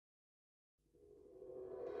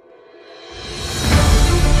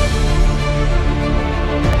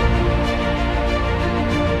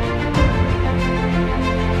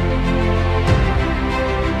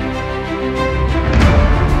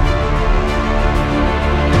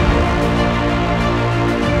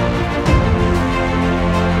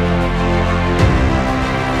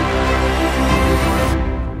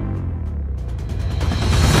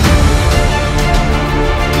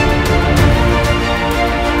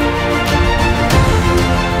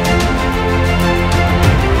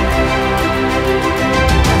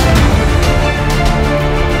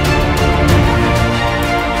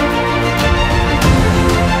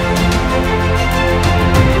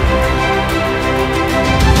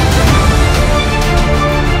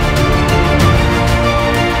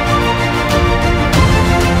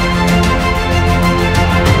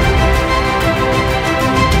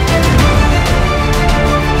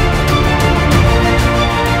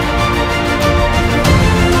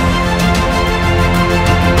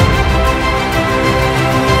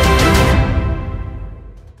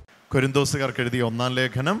കൊരിന്തോസുകാർക്ക് എഴുതിയ 1-ാം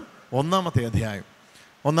ലേഖനം 1-ാമത്തെ അധ്യായം.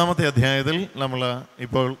 1-ാമത്തെ അധ്യായത്തിൽ നമ്മൾ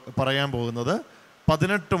ഇപ്പോൾ പറയാൻ പോകുന്നത്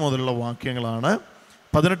 18 മുതലുള്ള വാക്യങ്ങളാണ്.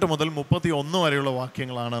 18 മുതൽ 31 വരെയുള്ള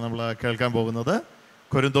വാക്യങ്ങളാണ് നമ്മൾ കേൾക്കാൻ പോകുന്നത്.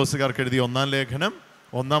 കൊരിന്തോസുകാർക്ക് എഴുതിയ 1-ാം ലേഖനം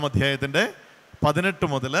 1-ാം അധ്യായത്തിൻ്റെ 18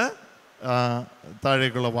 മുതൽ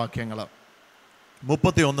താഴേക്കുള്ള വാക്യങ്ങൾ,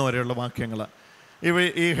 31 വരെയുള്ള വാക്യങ്ങൾ.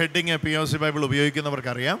 ഈ ഹെഡിങ് POC ബൈബിൾ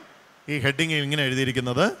ഉപയോഗിക്കുന്നവർക്കറിയാം. ഈ ഹെഡിങ് ഇങ്ങനെ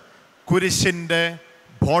എഴുതിയിരിക്കുന്നത് കുരിശിൻ്റെ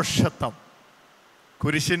ഭോഷത്വം.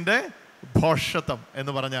 കുരിശിൻ്റെ ഭോഷത്വം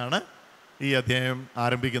എന്ന് പറഞ്ഞാണ് ഈ അധ്യായം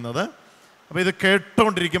ആരംഭിക്കുന്നത്. അപ്പോൾ ഇത്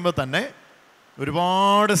കേട്ടുകൊണ്ടിരിക്കുമ്പോൾ തന്നെ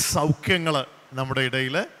ഒരുപാട് സൗഖ്യങ്ങൾ നമ്മുടെ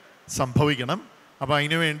ഇടയിൽ സംഭവിക്കണം. അപ്പോൾ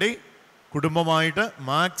അതിനുവേണ്ടി കുടുംബമായിട്ട്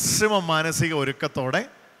മാക്സിമം മാനസിക ഒരുക്കത്തോടെ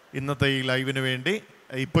ഇന്നത്തെ ഈ ലൈവിന് വേണ്ടി,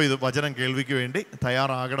 ഇപ്പോൾ ഇത് വചനം കേൾവിക്ക് വേണ്ടി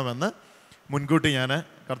തയ്യാറാകണമെന്ന് മുൻകൂട്ടി ഞാൻ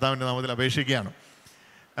കർത്താവിൻ്റെ നാമത്തിൽ അപേക്ഷിക്കുകയാണ്.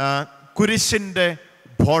 കുരിശിൻ്റെ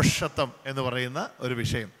ഭോഷത്വം എന്ന് പറയുന്ന ഒരു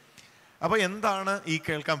വിഷയം. അപ്പോൾ എന്താണ് ഈ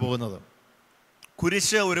കേൾക്കാൻ പോകുന്നത്?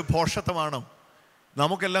 കുരിശ് ഒരു ഭോഷത്വമാണോ?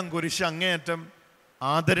 നമുക്കെല്ലാം കുരിശ് അങ്ങേയറ്റം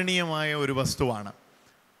ആദരണീയമായ ഒരു വസ്തുവാണ്.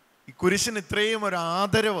 ഈ കുരിശിന് ഇത്രയും ഒരു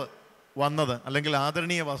ആദരവ് വന്നത്, അല്ലെങ്കിൽ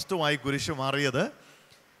ആദരണീയ വസ്തുവായി കുരിശ് മാറിയത്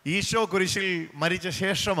ഈശോ കുരിശിൽ മരിച്ച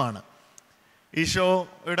ശേഷമാണ്.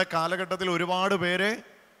 ഈശോയുടെ കാലഘട്ടത്തിൽ ഒരുപാട് പേരെ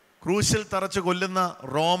ക്രൂശിൽ തറച്ച് കൊല്ലുന്ന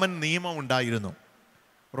റോമൻ നിയമം ഉണ്ടായിരുന്നു.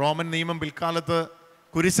 റോമൻ നിയമം പിൽക്കാലത്ത്,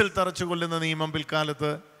 കുരിശിൽ തറച്ച് കൊല്ലുന്ന നിയമം പിൽക്കാലത്ത്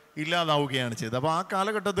ഇല്ലാതാവുകയാണ് ചെയ്തത്. അപ്പോൾ ആ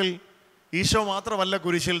കാലഘട്ടത്തിൽ ഈശോ മാത്രമല്ല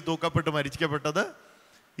കുരിശിൽ തൂക്കപ്പെട്ട് മരിക്കപ്പെട്ടത്,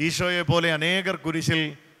 ഈശോയെ പോലെ അനേകർ കുരിശിൽ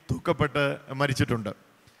തൂക്കപ്പെട്ട് മരിച്ചിട്ടുണ്ട്.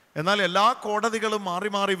 എന്നാൽ എല്ലാ കോടതികളും മാറി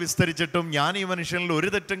മാറി വിസ്തരിച്ചിട്ടും ഞാൻ ഈ മനുഷ്യനിൽ ഒരു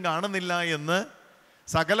തെറ്റും കാണുന്നില്ല എന്ന്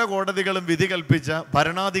സകല കോടതികളും വിധി കൽപ്പിച്ച,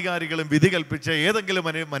 ഭരണാധികാരികളും വിധി കൽപ്പിച്ച ഏതെങ്കിലും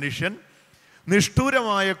മനുഷ്യൻ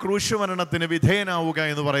നിഷ്ഠൂരമായ ക്രൂശുമരണത്തിന് വിധേയനാവുക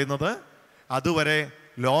എന്ന് പറയുന്നത് അതുവരെ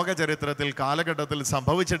ലോക ചരിത്രത്തിൽ കാലഘട്ടത്തിൽ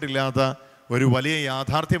സംഭവിച്ചിട്ടില്ലാത്ത ഒരു വലിയ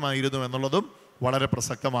യാഥാർത്ഥ്യമായിരുന്നു എന്നുള്ളതും വളരെ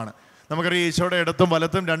പ്രസക്തമാണ്. നമുക്കറിയാം, ഈശോയുടെ ഇടത്തും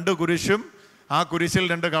വലത്തും 2 കുരിശും, ആ കുരിശിൽ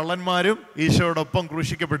 2 കള്ളന്മാരും ഈശോയോടൊപ്പം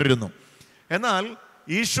ക്രൂശിക്കപ്പെട്ടിരുന്നു. എന്നാൽ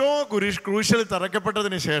ഈശോ ക്രൂശിൽ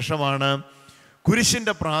തറയ്ക്കപ്പെട്ടതിന് ശേഷമാണ്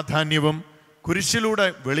കുരിശിൻ്റെ പ്രാധാന്യവും കുരിശിലൂടെ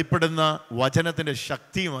വെളിപ്പെടുന്ന വചനത്തിൻ്റെ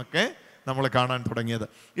ശക്തിയുമൊക്കെ നമ്മൾ കാണാൻ തുടങ്ങിയത്.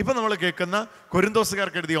 ഇപ്പം നമ്മൾ കേൾക്കുന്ന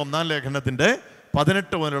കൊരിന്തോസുകാർക്ക് എഴുതിയ 1-ാം ലേഖനത്തിൻ്റെ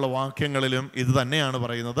 18 മുതലുള്ള വാക്യങ്ങളിലും ഇത് തന്നെയാണ്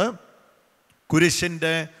പറയുന്നത്.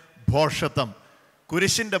 കുരിശിൻ്റെ ഭോഷത്വം,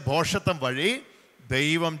 കുരിശിൻ്റെ ഭോഷത്വം വഴി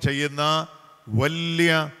ദൈവം ചെയ്യുന്ന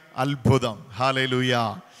വലിയ അത്ഭുതം. ഹല്ലേലൂയ.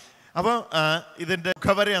 അപ്പോൾ ഇതിൻ്റെ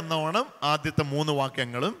മുഖവര എന്നോണം ആദ്യത്തെ 3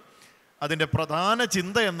 വാക്യങ്ങളും, അതിൻ്റെ പ്രധാന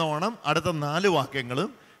ചിന്ത എന്നോണം അടുത്ത 4 വാക്യങ്ങളും,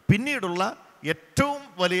 പിന്നീടുള്ള ഏറ്റവും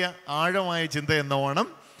വലിയ ആഴമായ ചിന്ത എന്നോണം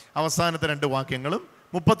അവസാനത്തെ 2 വാക്യങ്ങളും,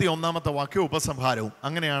 31-ാമത്തെ വാക്യവും ഉപസംഹാരവും.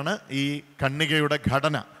 അങ്ങനെയാണ് ഈ ഖണ്ഡികയുടെ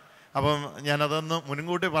ഘടന. അപ്പം ഞാനതൊന്ന്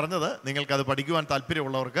മുൻകൂട്ടി പറഞ്ഞത് നിങ്ങൾക്കത് പഠിക്കുവാൻ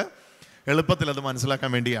താല്പര്യമുള്ളവർക്ക് എളുപ്പത്തിൽ അത് മനസ്സിലാക്കാൻ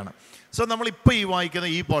വേണ്ടിയാണ്. സോ നമ്മളിപ്പോൾ ഈ വായിക്കുന്ന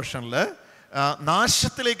ഈ പോർഷനിൽ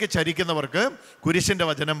നാശത്തിലേക്ക് ചരിക്കുന്നവർക്ക് കുരിശിൻ്റെ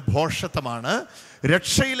വചനം ഭോഷത്വമാണ്.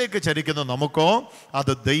 രക്ഷയിലേക്ക് ചരിക്കുന്ന നമുക്കോ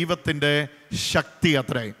അത് ദൈവത്തിൻ്റെ ശക്തി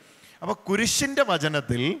അത്രേ. അപ്പോൾ കുരിശിൻ്റെ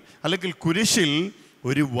വചനത്തിൽ, അല്ലെങ്കിൽ കുരിശിൽ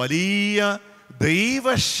ഒരു വലിയ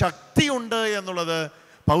ദൈവശക്തിയുണ്ട് എന്നുള്ളത്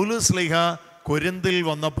പൗലോസ് ശ്ലീഹ കൊരിന്തിൽ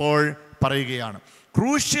വന്നപ്പോൾ പറയുകയാണ്.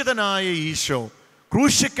 ക്രൂശിതനായ ഈശോ,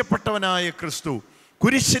 ക്രൂശിക്കപ്പെട്ടവനായ ക്രിസ്തു,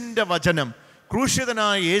 കുരിശിൻ്റെ വചനം,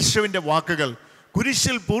 ക്രൂശിതനായ യേശുവിൻ്റെ വാക്കുകൾ,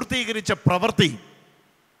 കുരിശിൽ പൂർത്തീകരിച്ച പ്രവൃത്തി,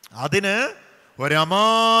 അതിന്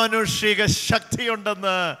ഒരമാനുഷിക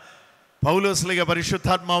ശക്തിയുണ്ടെന്ന് പൗലോസ് ശ്ലീഹ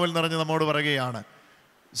പരിശുദ്ധാത്മാവിൽ നിറഞ്ഞ് നമ്മോട് പറയുകയാണ്.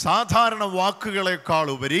 സാധാരണ വാക്കുകളെക്കാൾ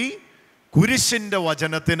ഉപരി കുരിശിൻ്റെ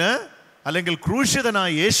വചനത്തിന്, അല്ലെങ്കിൽ ക്രൂശിതനായ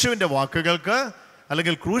യേശുവിൻ്റെ വാക്കുകൾക്ക്,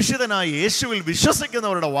 അല്ലെങ്കിൽ ക്രൂശിതനായ യേശുവിൽ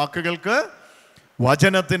വിശ്വസിക്കുന്നവരുടെ വാക്കുകൾക്ക്,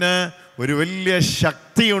 വചനത്തിന് ഒരു വലിയ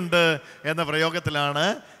ശക്തിയുണ്ട് എന്ന പ്രയോഗത്തിലാണ്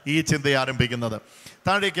ഈ ചിന്ത ആരംഭിക്കുന്നത്.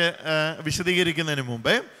 താഴേക്ക് വിശദീകരിക്കുന്നതിന്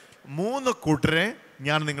മുമ്പേ 3 കൂട്ടരെ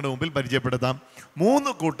ഞാൻ നിങ്ങളുടെ മുമ്പിൽ പരിചയപ്പെടുത്താം.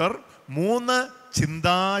 3 കൂട്ടർ 3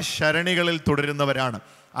 ചിന്താശരണികളിൽ തുടരുന്നവരാണ്.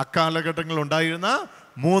 അക്കാലഘട്ടങ്ങളിൽ ഉണ്ടായിരുന്ന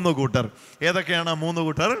 3 കൂട്ടർ. ഏതൊക്കെയാണ് 3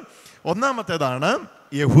 കൂട്ടർ? ഒന്നാമത്തേതാണ്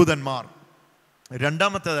യഹൂദന്മാർ,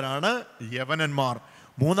 രണ്ടാമത്തേതാണ് യവനന്മാർ,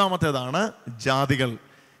 മൂന്നാമത്തേതാണ് ജാതികൾ.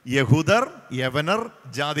 യഹൂദർ, യവനർ,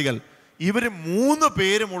 ജാതികൾ, ഇവർ 3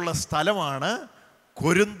 പേരുമുള്ള സ്ഥലമാണ്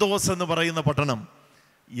കൊരിന്തോസ് എന്ന് പറയുന്ന പട്ടണം.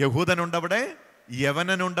 യഹൂദനുണ്ടവിടെ,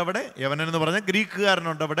 യവനനുണ്ടവിടെ, യവനൻ എന്ന് പറഞ്ഞാൽ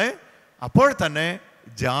ഗ്രീക്കുകാരനുണ്ടവിടെ, അപ്പോൾ തന്നെ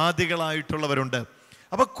ജാതികളായിട്ടുള്ളവരുണ്ട്.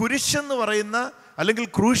 അപ്പോൾ കുരിശെന്ന് പറയുന്ന, അല്ലെങ്കിൽ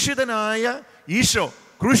ക്രൂശിതനായ ഈശോ,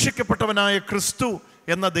 ക്രൂശിക്കപ്പെട്ടവനായ ക്രിസ്തു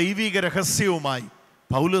എന്ന ദൈവിക രഹസ്യവുമായി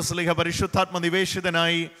പൗലോസ് ശ്ലീഹ പരിശുദ്ധാത്മ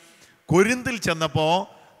നിവേശിതനായി കൊരിന്തിൽ ചെന്നപ്പോൾ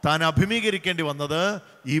താൻ അഭിമുഖീകരിക്കേണ്ടി വന്നത്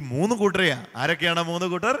ഈ 3 കൂട്ടരെയാണ്. ആരൊക്കെയാണ് 3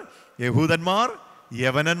 കൂട്ടർ? യഹൂദന്മാർ,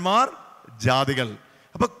 യവനന്മാർ, ജാതികൾ.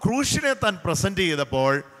 അപ്പോൾ ക്രൂശിനെ താൻ പ്രസന്റ്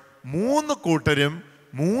ചെയ്തപ്പോൾ മൂന്ന് കൂട്ടരും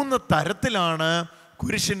മൂന്ന് തരത്തിലാണ്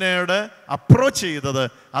കുരിശിനോട് അപ്രോച്ച് ചെയ്തത്.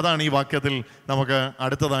 അതാണ് ഈ വാക്യത്തിൽ നമുക്ക്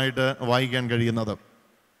അടുത്തതായിട്ട് വായിക്കാൻ കഴിയുന്നത്.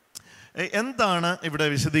 എന്താണ് ഇവിടെ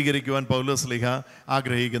വിശദീകരിക്കുവാൻ പൗലോസ്ലീഹ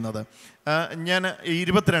ആഗ്രഹിക്കുന്നത്? ഞാൻ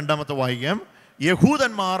 22 വായിക്കാം.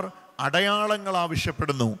 യഹൂദന്മാർ അടയാളങ്ങൾ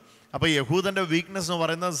ആവശ്യപ്പെടുന്നു. അപ്പോൾ യഹൂദൻ്റെ വീക്ക്നെസ് എന്ന്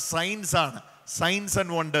പറയുന്നത് സയൻസാണ്. സയൻസ്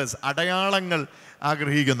ആൻഡ് വണ്ടേഴ്സ്, അടയാളങ്ങൾ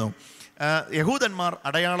ആഗ്രഹിക്കുന്നു. യഹൂദന്മാർ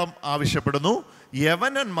അടയാളം ആവശ്യപ്പെടുന്നു.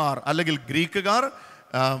 യവനന്മാർ അല്ലെങ്കിൽ ഗ്രീക്കുകാർ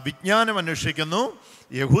വിജ്ഞാനം അന്വേഷിക്കുന്നു.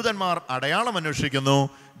 യഹൂദന്മാർ അടയാളം അന്വേഷിക്കുന്നു.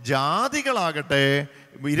 ജാതികളാകട്ടെ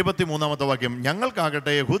 23 വാക്യം,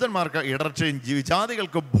 ഞങ്ങൾക്കാകട്ടെ യഹൂദന്മാർക്ക് ഇടർച്ചയും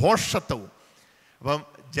ജാതികൾക്ക് ഭോഷത്വവും. അപ്പം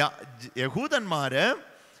യഹൂദന്മാർ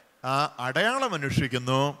അടയാളം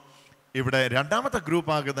അന്വേഷിക്കുന്നു. ഇവിടെ രണ്ടാമത്തെ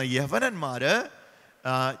ഗ്രൂപ്പാകുന്ന യവനന്മാർ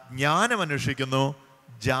ജ്ഞാനം അന്വേഷിക്കുന്നു.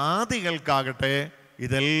 ജാതികൾക്കാകട്ടെ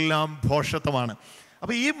ഇതെല്ലാം ഭോഷത്വമാണ്.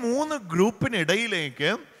 അപ്പോൾ ഈ മൂന്ന് ഗ്രൂപ്പിനിടയിലേക്ക്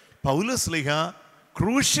പൗലോസ്ലീഹ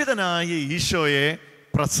ക്രൂശിതനായ ഈശോയെ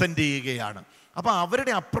പ്രസൻറ്റ് ചെയ്യുകയാണ്. അപ്പോൾ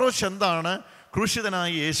അവരുടെ അപ്രോച്ച് എന്താണ് ക്രൂശിതനായ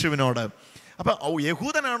യേശുവിനോട്? അപ്പോൾ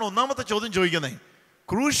യഹൂദനാണ് ഒന്നാമത്തെ ചോദ്യം ചോദിക്കുന്നത്,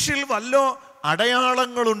 ക്രൂശിൽ വല്ല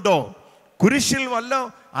അടയാളങ്ങളുണ്ടോ? കുരിശിൽ വല്ല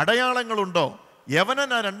അടയാളങ്ങളുണ്ടോ?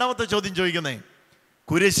 യവനനാ രണ്ടാമത്തെ ചോദ്യം ചോദിക്കുന്നേ,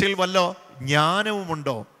 കുരിശിൽ വല്ല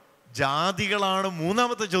ജ്ഞാനവുമുണ്ടോ? ജാതികളാണ്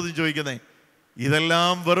മൂന്നാമത്തെ ചോദ്യം ചോദിക്കുന്നത്.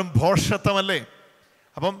 ഇതെല്ലാം വെറും ഭോഷത്വമല്ലേ?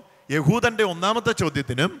 അപ്പം യഹൂദൻ്റെ ഒന്നാമത്തെ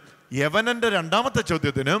ചോദ്യത്തിനും യവനൻ്റെ രണ്ടാമത്തെ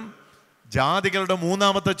ചോദ്യത്തിനും ജാതികളുടെ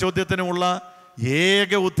മൂന്നാമത്തെ ചോദ്യത്തിനുമുള്ള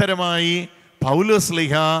ഏക ഉത്തരമായി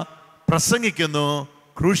പൗലോസ്ലീഹ പ്രസംഗിക്കുന്നു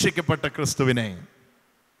ക്രൂശിക്കപ്പെട്ട ക്രിസ്തുവിനെ.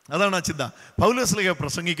 അതാണ് ആ ചിന്ത. പൗലോസ്ലീഹ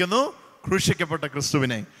പ്രസംഗിക്കുന്നു ക്രൂശിക്കപ്പെട്ട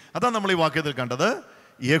ക്രിസ്തുവിനെ. അതാണ് നമ്മൾ ഈ വാക്യത്തിൽ കണ്ടത്.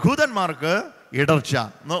 യഹൂദന്മാർക്ക് ഇടർച്ച.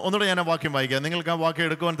 ഒന്നുകൂടെ ഞാൻ ആ വാക്യം വായിക്കാം. നിങ്ങൾക്ക് ആ വാക്യം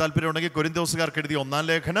എടുക്കുവാൻ താല്പര്യമുണ്ടെങ്കിൽ കൊരിന്തോസുകാർക്ക് എഴുതിയ 1-ാം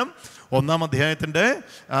ലേഖനം 1-ാം അധ്യായത്തിൻ്റെ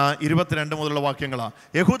 22 മുതലുള്ള വാക്യങ്ങളാണ്.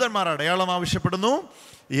 യഹൂദന്മാർ അടയാളം ആവശ്യപ്പെടുന്നു,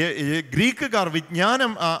 ഗ്രീക്കുകാർ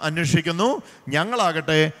വിജ്ഞാനം അന്വേഷിക്കുന്നു,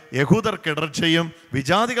 ഞങ്ങളാകട്ടെ യഹൂദർക്ക് ഇടർച്ചയും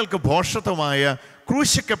വിജാതികൾക്ക് ഭോഷത്വമായ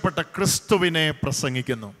ക്രൂശിക്കപ്പെട്ട ക്രിസ്തുവിനെ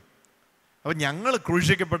പ്രസംഗിക്കുന്നു. അപ്പം ഞങ്ങൾ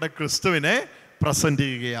ക്രൂശിക്കപ്പെട്ട ക്രിസ്തുവിനെ പ്രസൻറ്റ്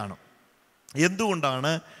ചെയ്യുകയാണ്.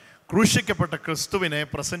 എന്തുകൊണ്ടാണ് ക്രൂശിക്കപ്പെട്ട ക്രിസ്തുവിനെ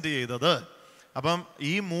പ്രസൻറ്റ് ചെയ്തത്? അപ്പം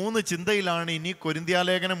ഈ മൂന്ന് ചിന്തയിലാണ് ഇനി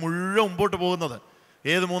കൊരിന്ത്യാലേഖനം മുഴുവൻ മുമ്പോട്ട് പോകുന്നത്.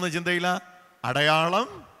 ഏത് മൂന്ന് ചിന്തയിലാ? അടയാളം,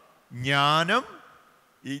 ജ്ഞാനം,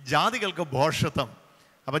 ഈ ജാതികൾക്ക് ഭോഷത്വം.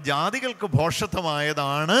 അപ്പം ജാതികൾക്ക്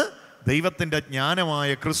ഭോഷത്വമായതാണ് ദൈവത്തിൻ്റെ ജ്ഞാനമായ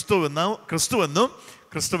ക്രിസ്തുവെന്നും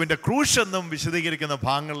ക്രിസ്തുവിൻ്റെ ക്രൂശെന്നും വിശദീകരിക്കുന്ന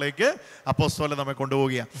ഭാഗങ്ങളിലേക്ക് അപ്പോസ്തലൻ നമ്മെ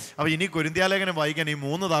കൊണ്ടുപോവുകയാണ്. അപ്പോൾ ഇനി കൊരിന്ത്യാലേഖനം വായിക്കാൻ ഈ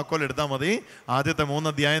 3 താക്കോൽ എടുത്താൽ മതി. ആദ്യത്തെ 3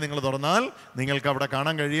 അധ്യായം നിങ്ങൾ തുറന്നാൽ നിങ്ങൾക്ക് അവിടെ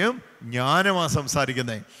കാണാൻ കഴിയും ജ്ഞാനമാണ്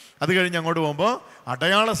സംസാരിക്കുന്നത്. അത് കഴിഞ്ഞ് അങ്ങോട്ട് പോകുമ്പോൾ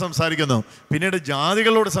അടയാളം സംസാരിക്കുന്നു, പിന്നീട്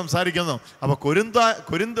ജാതികളോട് സംസാരിക്കുന്നു. അപ്പോൾ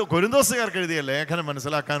കൊരിന്തോസുകാർക്ക് എഴുതിയ ലേഖനം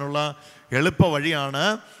മനസ്സിലാക്കാനുള്ള എളുപ്പ വഴിയാണ്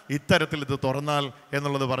ഇത്തരത്തിൽ ഇത് തുറന്നാൽ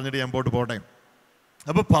എന്നുള്ളത് പറഞ്ഞിട്ട് ഞാൻ പോട്ടെ.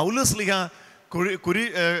 അപ്പോൾ പൗലോസ്ലീഹ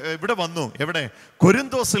ഇവിടെ വന്നു. എവിടെ?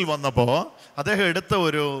 കൊരിന്തോസിൽ വന്നപ്പോൾ അദ്ദേഹം എടുത്ത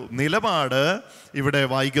ഒരു നിലപാട് ഇവിടെ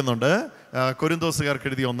വായിക്കുന്നുണ്ട്. കൊരിന്തോസുകാർക്ക്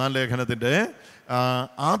എഴുതിയ 1-ാം ലേഖനത്തിൻ്റെ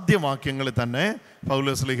ആദ്യ വാക്യങ്ങളിൽ തന്നെ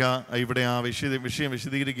പൗലോസ്ലീഹ ഇവിടെ ആ വിഷയം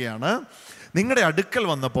വിശദീകരിക്കുകയാണ്. നിങ്ങളുടെ അടുക്കൽ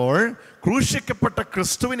വന്നപ്പോൾ ക്രൂശിക്കപ്പെട്ട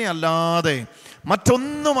ക്രിസ്തുവിനെ അല്ലാതെ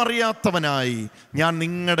മറ്റൊന്നും അറിയാത്തവനായി ഞാൻ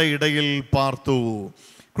നിങ്ങളുടെ ഇടയിൽ പാർത്തു.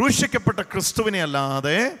 ക്രൂശിക്കപ്പെട്ട ക്രിസ്തുവിനെ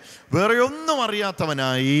അല്ലാതെ വേറെ ഒന്നും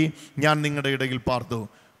അറിയാത്തവനായി ഞാൻ നിങ്ങളുടെ ഇടയിൽ പാർത്തു.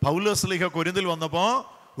 പൗലോസ്ലീഹ കൊരിന്തിൽ വന്നപ്പോൾ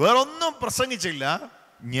വേറൊന്നും പ്രസംഗിച്ചില്ല.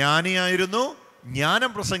 ജ്ഞാനിയായിരുന്നു,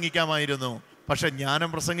 ജ്ഞാനം പ്രസംഗിക്കാമായിരുന്നു. പക്ഷെ ജ്ഞാനം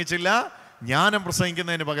പ്രസംഗിച്ചില്ല. ജ്ഞാനം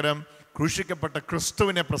പ്രസംഗിക്കുന്നതിന് പകരം ക്രൂശിക്കപ്പെട്ട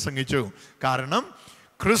ക്രിസ്തുവിനെ പ്രസംഗിച്ചു. കാരണം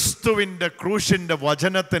ക്രിസ്തുവിൻ്റെ ക്രൂശിൻ്റെ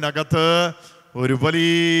വചനത്തിനകത്ത് ഒരു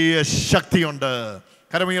വലിയ ശക്തിയുണ്ട്.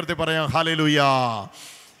 കരമുയർത്തി പറയാം ഹല്ലേലൂയ,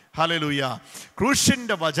 ഹല്ലേലൂയ.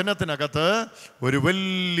 ക്രൂശിൻ്റെ വചനത്തിനകത്ത് ഒരു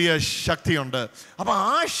വലിയ ശക്തിയുണ്ട്. അപ്പം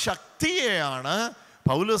ആ ശക്തിയെയാണ്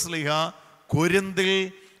പൗലോസ്ലീഹ കൊരിന്തിൽ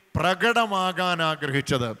പ്രകടമാകാൻ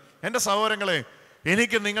ആഗ്രഹിച്ചത്. എൻ്റെ സഹോദരങ്ങളെ,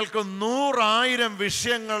 എനിക്ക് നിങ്ങൾക്ക് 100,000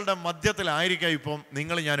 വിഷയങ്ങളുടെ മധ്യത്തിലായിരിക്കാം ഇപ്പം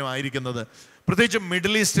നിങ്ങൾ ഞാനും ആയിരിക്കുന്നത്. പ്രത്യേകിച്ച്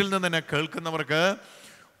മിഡിൽ ഈസ്റ്റിൽ നിന്ന് എന്നെ കേൾക്കുന്നവർക്ക്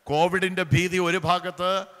കോവിഡിൻ്റെ ഭീതി ഒരു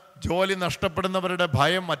ഭാഗത്ത്, ജോലി നഷ്ടപ്പെടുന്നവരുടെ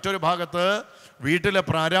ഭയം മറ്റൊരു ഭാഗത്ത്, വീട്ടിലെ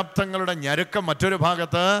പ്രാരാബ്ധങ്ങളുടെ ഞെരുക്കം മറ്റൊരു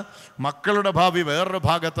ഭാഗത്ത്, മക്കളുടെ ഭാവി വേറൊരു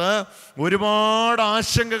ഭാഗത്ത്, ഒരുപാട്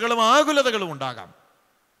ആശങ്കകളും ആകുലതകളും ഉണ്ടാകാം.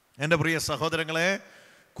 എൻ്റെ പ്രിയ സഹോദരങ്ങളെ,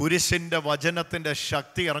 കുരിശിൻ്റെ വചനത്തിൻ്റെ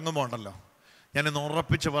ശക്തി ഇറങ്ങുമ്പോൾ ഉണ്ടല്ലോ, ഞാനിന്ന്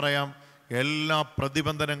ഉറപ്പിച്ച് പറയാം, എല്ലാ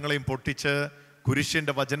പ്രതിബന്ധനങ്ങളെയും പൊട്ടിച്ച്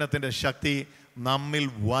കുരിശിൻ്റെ വചനത്തിൻ്റെ ശക്തി നമ്മിൽ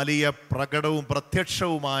വലിയ പ്രകടവും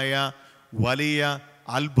പ്രത്യക്ഷവുമായ വലിയ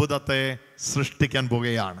അത്ഭുതത്തെ സൃഷ്ടിക്കാൻ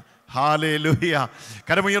പോകുകയാണ്. ഹല്ലേലൂയ.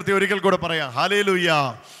 കരമുയർത്തി ഒരിക്കൽ കൂടെ പറയാം ഹല്ലേലൂയ.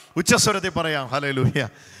 ഉച്ചസ്വരത്തിൽ പറയാം ഹല്ലേലൂയ.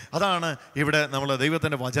 അതാണ് ഇവിടെ നമ്മൾ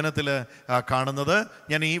ദൈവത്തിൻ്റെ വചനത്തിൽ കാണുന്നത്.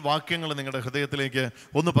 ഞാൻ ഈ വാക്യങ്ങൾ നിങ്ങളുടെ ഹൃദയത്തിലേക്ക്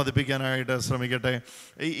ഒന്ന് പതിപ്പിക്കാനായിട്ട് ശ്രമിക്കട്ടെ.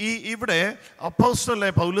 ഇവിടെ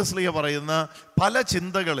അപ്പോസ്തലനായ പൗലോസ് പറയുന്ന പല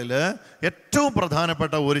ചിന്തകളിൽ ഏറ്റവും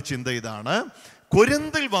പ്രധാനപ്പെട്ട ഒരു ചിന്ത ഇതാണ്.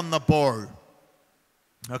 കൊരിന്തിൽ വന്നപ്പോൾ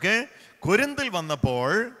കൊരിന്തിൽ വന്നപ്പോൾ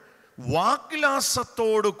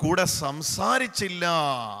വാഗ്ദാനത്തോടു കൂടെ സംസാരിച്ചില്ല.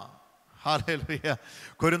 ഹല്ലേലൂയ.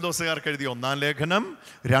 കൊരിന്തോസുകാർക്ക് എഴുതിയ 1-ാം ലേഖനം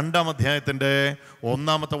 2-ാം അധ്യായത്തിൻ്റെ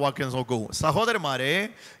 1-ാമത്തെ വാക്യം നോക്കൂ. സഹോദരന്മാരെ,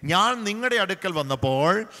 ഞാൻ നിങ്ങളുടെ അടുക്കൽ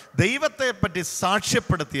വന്നപ്പോൾ ദൈവത്തെ പറ്റി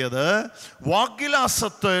സാക്ഷ്യപ്പെടുത്തിയത്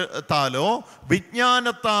വാഗ്ദാനത്താലോ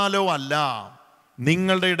വിജ്ഞാനത്താലോ അല്ല.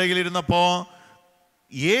 നിങ്ങളുടെ ഇടയിലിരുന്നപ്പോൾ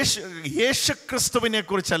യേശുക്രിസ്തുവിനെ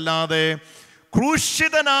കുറിച്ചല്ലാതെ,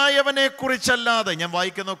 ക്രൂശിതനായവനെ കുറിച്ചല്ലാതെ. ഞാൻ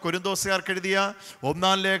വായിക്കുന്ന കൊരിന്തോസുകാർക്ക് എഴുതിയ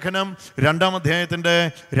 1-ാം ലേഖനം 2-ാം അധ്യായത്തിൻ്റെ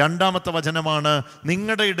 2-ാമത്തെ വചനമാണ്.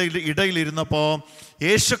 നിങ്ങളുടെ ഇടയിലിരുന്നപ്പോൾ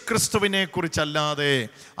യേശുക്രിസ്തുവിനെ കുറിച്ചല്ലാതെ,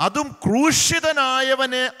 അതും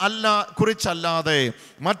ക്രൂശിതനായവനെ കുറിച്ചല്ലാതെ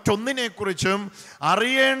മറ്റൊന്നിനെ കുറിച്ചും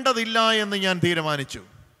അറിയേണ്ടതില്ല എന്ന് ഞാൻ തീരുമാനിച്ചു.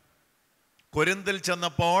 കൊരിന്തിൽ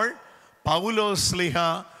ചെന്നപ്പോൾ പൗലോസ്ലീഹ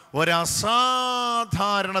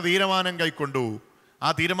ഒരസാധാരണ തീരുമാനം കൈക്കൊണ്ടു. ആ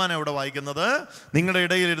തീരുമാനം ഇവിടെ വായിക്കുന്നത്, നിങ്ങളുടെ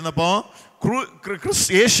ഇടയിലിരുന്നപ്പോൾ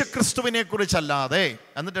യേശുക്രിസ്തുവിനെ കുറിച്ചല്ലാതെ,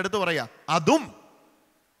 എന്നിട്ട് എടുത്തു പറയാ,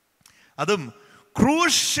 അതും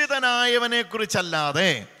ക്രൂശിതനായവനെ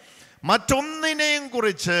കുറിച്ചല്ലാതെ മറ്റൊന്നിനെയും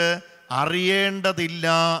കുറിച്ച് അറിയേണ്ടതില്ല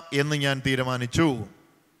എന്ന് ഞാൻ തീരുമാനിച്ചു.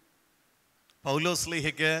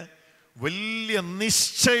 പൗലോസ്ലീഹയ്ക്ക് വലിയ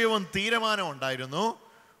നിശ്ചയവും തീരുമാനവും ഉണ്ടായിരുന്നു.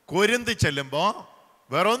 കൊരിന്തിൽ ചെല്ലുമ്പോൾ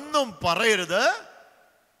വേറൊന്നും പറയരുത്.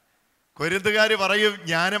 കൊരിന്തുകാർ പറയും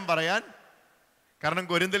ജ്ഞാനം പറയാൻ. കാരണം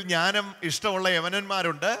കൊരിന്തിൽ ജ്ഞാനം ഇഷ്ടമുള്ള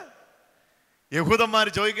യവനന്മാരുണ്ട്. യഹൂദന്മാർ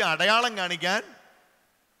ചോദിക്കും അടയാളം കാണിക്കാൻ.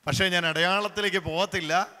 പക്ഷേ ഞാൻ അടയാളത്തിലേക്ക്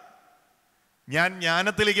പോകത്തില്ല, ഞാൻ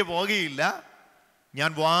ജ്ഞാനത്തിലേക്ക് പോകുകയില്ല. ഞാൻ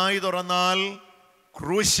വായി തുറന്നാൽ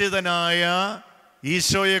ക്രൂശിതനായ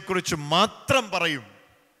ഈശോയെക്കുറിച്ച് മാത്രം പറയും.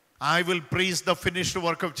 I will preach the finished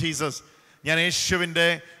work of Jesus. ഞാൻ യേശുവിൻ്റെ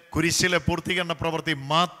കുരിശിലെ പൂർത്തീകരണ പ്രവൃത്തി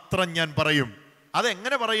മാത്രം ഞാൻ പറയും.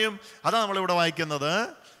 അതെങ്ങനെ പറയും? അതാണ് നമ്മളിവിടെ വായിക്കുന്നത്.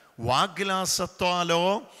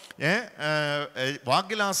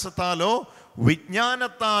 വാഗ്ദാനത്താലോ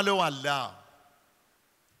വിജ്ഞാനത്താലോ അല്ല.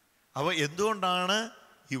 അപ്പോൾ എന്തുകൊണ്ടാണ്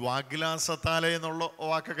ഈ വാഗ്ദാനത്താലേ എന്നുള്ള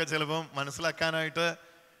വാക്കൊക്കെ ചിലപ്പം മനസ്സിലാക്കാനായിട്ട്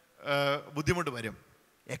ബുദ്ധിമുട്ട് വരും.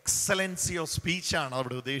 എക്സലൻസി ഓഫ് സ്പീച്ചാണ്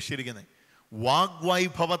അവിടെ ഉദ്ദേശിച്ചിരിക്കുന്നത്.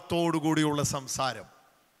 വാഗ്വൈഭവത്തോടു കൂടിയുള്ള സംസാരം.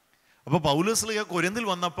 അപ്പോൾ പൗലോസ്ലീഹ കൊരിന്തിൽ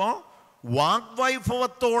വന്നപ്പോൾ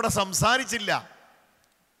വാഗ്വൈഭവത്തോടെ സംസാരിച്ചില്ല.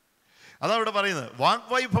 അതവിടെ പറയുന്നത്.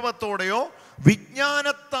 വാഗ്വൈഭവത്തോടെയോ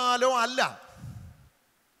വിജ്ഞാനത്താലോ അല്ല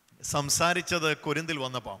സംസാരിച്ചത് കൊരിന്തിൽ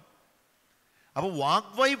വന്നപ്പോൾ. അപ്പോൾ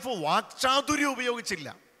വാക്ചാതുര്യം ഉപയോഗിച്ചില്ല,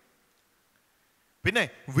 പിന്നെ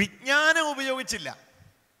വിജ്ഞാനം ഉപയോഗിച്ചില്ല.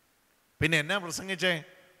 പിന്നെ എന്നാ പ്രസംഗിച്ചേ?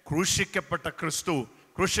 ക്രൂശിക്കപ്പെട്ട ക്രിസ്തു,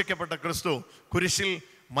 കുരിശിൽ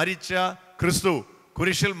മരിച്ച ക്രിസ്തു,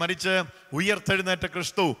 കുരിശിൽ മരിച്ച് ഉയർത്തെഴുന്നേറ്റ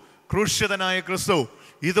ക്രിസ്തു, ക്രൂശിതനായ ക്രിസ്തു.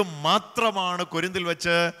 ഇത് മാത്രമാണ് കൊരിന്തിൽ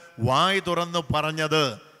വെച്ച് വായി തുറന്ന് പറഞ്ഞത്.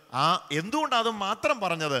 എന്തുകൊണ്ടാണ് അത് മാത്രം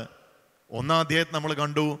പറഞ്ഞത്? 1-ാം അധ്യായത്തിൽ നമ്മൾ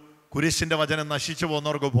കണ്ടു, കുരിശിന്റെ വചനം നശിച്ചു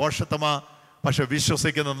പോകുന്നവർക്ക് ഭോഷത്വമാ, പക്ഷെ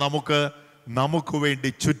വിശ്വസിക്കുന്ന നമുക്ക് വേണ്ടി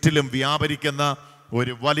ചുറ്റിലും വ്യാപരിക്കുന്ന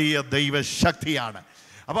ഒരു വലിയ ദൈവശക്തിയാണ്.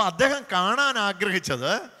 അപ്പോൾ അദ്ദേഹം കാണാൻ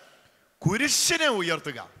ആഗ്രഹിച്ചത് കുരിശിനെ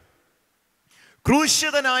ഉയർത്തുക,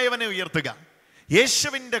 ക്രൂശിതനായവനെ ഉയർത്തുക,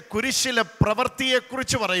 യേശുവിൻ്റെ കുരിശിലെ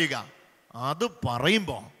പ്രവൃത്തിയെക്കുറിച്ച് പറയുക. അത്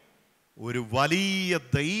പറയുമ്പോൾ ഒരു വലിയ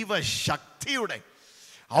ദൈവശക്തിയുടെ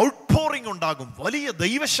ഔട്ട്പോറിംഗ് ഉണ്ടാകും. വലിയ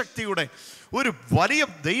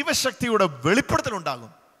ദൈവശക്തിയുടെ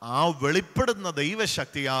വെളിപ്പെടുത്തലുണ്ടാകും. ആ വെളിപ്പെടുന്ന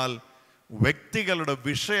ദൈവശക്തിയാൽ വ്യക്തികളുടെ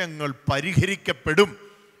വിഷയങ്ങൾ പരിഹരിക്കപ്പെടും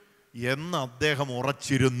എന്ന് അദ്ദേഹം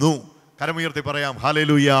ഉറച്ചിരുന്നു. കരമുയർത്തി പറയാം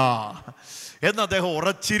ഹല്ലേലൂയ എന്ന് അദ്ദേഹം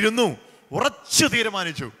ഉറച്ചു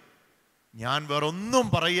തീരുമാനിച്ചു. ഞാൻ വേറൊന്നും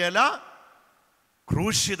പറയല,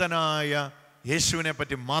 ക്രൂശിതനായ യേശുവിനെ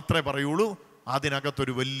പറ്റി മാത്രമേ പറയുള്ളൂ.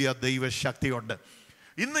 അതിനകത്തൊരു വലിയ ദൈവശക്തിയുണ്ട്.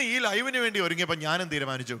 ഇന്ന് ഈ ലൈവിന് വേണ്ടി ഒരുങ്ങിയപ്പോൾ ഞാനും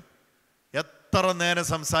തീരുമാനിച്ചു, എത്ര നേരം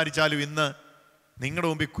സംസാരിച്ചാലും ഇന്ന് നിങ്ങളുടെ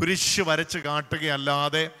മുമ്പിൽ കുരിശ് വരച്ച്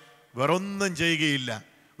കാട്ടുകയല്ലാതെ വേറൊന്നും ചെയ്യുകയില്ല.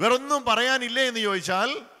 വേറൊന്നും പറയാനില്ലേ എന്ന് ചോദിച്ചാൽ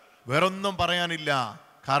വേറൊന്നും പറയാനില്ല.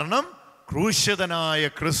 കാരണം ക്രൂശിതനായ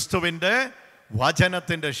ക്രിസ്തുവിൻ്റെ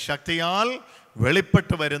വചനത്തിൻ്റെ ശക്തിയാൽ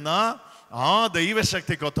വെളിപ്പെട്ട് വരുന്ന ആ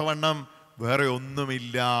ദൈവശക്തിക്കൊത്തവണ്ണം വേറെ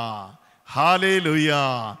ഒന്നുമില്ല. ഹല്ലേലൂയ.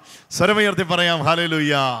 സ്വരമുയർത്തി പറയാം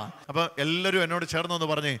ഹല്ലേലൂയ. അപ്പൊ എല്ലാവരും എന്നോട് ചേർന്നൊന്ന്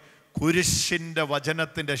പറഞ്ഞേ, കുരിശിന്റെ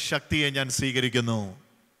വചനത്തിന്റെ ശക്തിയെ ഞാൻ സ്വീകരിക്കുന്നു.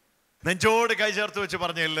 നെഞ്ചോട് കൈ ചേർത്ത് വെച്ച്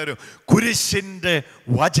പറഞ്ഞ എല്ലാവരും, കുരിശിന്റെ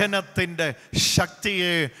വചനത്തിന്റെ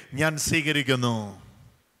ശക്തിയെ ഞാൻ സ്വീകരിക്കുന്നു.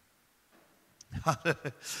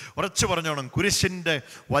 ഉറച്ചു പറഞ്ഞോണം, കുരിശിൻ്റെ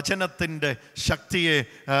വചനത്തിൻ്റെ ശക്തിയെ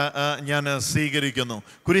ഞാൻ സ്വീകരിക്കുന്നു.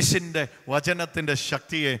 കുരിശിൻ്റെ വചനത്തിൻ്റെ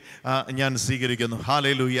ശക്തിയെ ഞാൻ സ്വീകരിക്കുന്നു.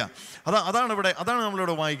 ഹല്ലേലൂയ. അതാണ്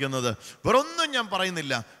നമ്മളിവിടെ വായിക്കുന്നത്. വേറൊന്നും ഞാൻ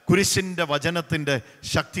പറയുന്നില്ല, കുരിശിൻ്റെ വചനത്തിൻ്റെ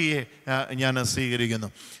ശക്തിയെ ഞാൻ സ്വീകരിക്കുന്നു.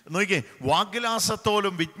 നോക്കിയേ,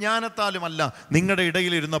 വാഗ്വിലാസത്തോലും വിജ്ഞാനത്താലുമല്ല നിങ്ങളുടെ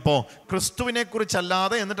ഇടയിലിരുന്നപ്പോൾ ക്രിസ്തുവിനെ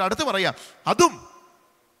കുറിച്ചല്ലാതെ, എന്നിട്ട് അടുത്ത് പറയാം, അതും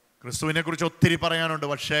ക്രിസ്തുവിനെ കുറിച്ച് ഒത്തിരി പറയാനുണ്ട്.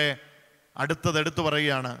 പക്ഷേ അടുത്തത് എടുത്തു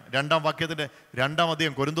പറയുകയാണ്. 2-ാം വാക്യത്തിൻ്റെ 2-ാം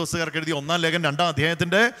അധ്യായം, കൊരിന്തോസുകാർക്ക് എഴുതിയ 1-ാം ലേഖനം 2-ാം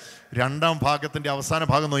അധ്യായത്തിൻ്റെ 2-ാം ഭാഗത്തിൻ്റെ അവസാന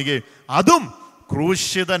ഭാഗം നോക്കിയേ, അതും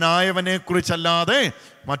ക്രൂശിതനായവനെ കുറിച്ചല്ലാതെ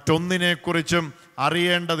മറ്റൊന്നിനെക്കുറിച്ചും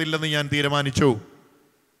അറിയേണ്ടതില്ലെന്ന് ഞാൻ തീരുമാനിച്ചു.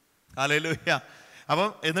 ഹല്ലേലൂയ. അപ്പം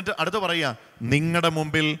എന്നിട്ട് അടുത്ത് പറയുക, നിങ്ങളുടെ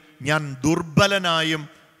മുമ്പിൽ ഞാൻ ദുർബലനായും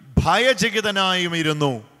ഭയചകിതനായും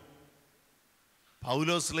ഇരുന്നു.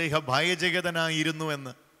 പൗലോസ്ലീഹ ഭയചകിതനായിരുന്നു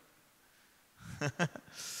എന്ന്.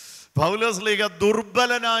 പൗലോസ്ലീഹ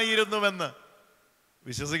ദുർബലനായിരുന്നുവെന്ന്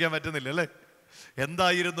വിശ്വസിക്കാൻ പറ്റുന്നില്ല അല്ലേ?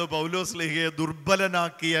 എന്തായിരുന്നു പൗലോസ്ലീഹയെ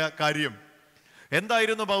ദുർബലനാക്കിയ കാര്യം?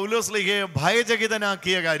 എന്തായിരുന്നു പൗലോസ്ലീഹയെ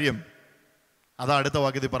ഭയചകിതനാക്കിയ കാര്യം? അതാ അടുത്ത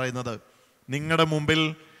വാക്യത്തിൽ പറയുന്നത്, നിങ്ങളുടെ മുമ്പിൽ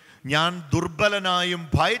ഞാൻ ദുർബലനായും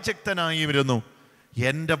ഭയചക്തനായും ഇരുന്നു.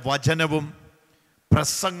 എൻ്റെ വചനവും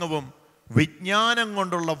പ്രസംഗവും വിജ്ഞാനം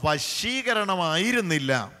കൊണ്ടുള്ള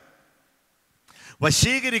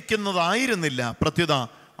വശീകരിക്കുന്നതായിരുന്നില്ല, പ്രത്യുത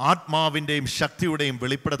ആത്മാവിൻ്റെയും ശക്തിയുടെയും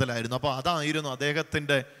വെളിപ്പെടുത്തലായിരുന്നു. അപ്പോൾ അതായിരുന്നു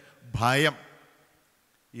അദ്ദേഹത്തിൻ്റെ ഭയം.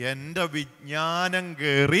 എൻ്റെ വിജ്ഞാനം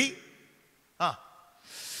കയറി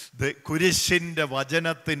കുരിശിൻ്റെ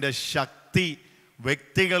വചനത്തിൻ്റെ ശക്തി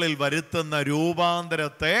വ്യക്തികളിൽ വരുത്തുന്ന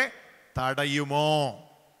രൂപാന്തരത്തെ തടയുമോ?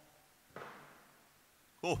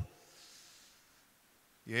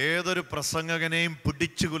 ഏതൊരു പ്രസംഗകനെയും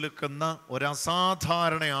പിടിച്ചു കുലുക്കുന്ന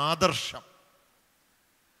ഒരസാധാരണ ആദർശം.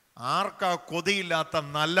 ആർക്കാ കൊതിയില്ലാത്ത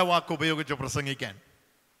നല്ല വാക്ക് ഉപയോഗിച്ച് പ്രസംഗിക്കാൻ?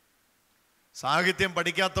 സാഹിത്യം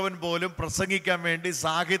പഠിക്കാത്തവൻ പോലും പ്രസംഗിക്കാൻ വേണ്ടി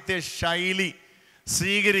സാഹിത്യ ശൈലി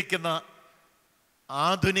സ്വീകരിക്കുന്ന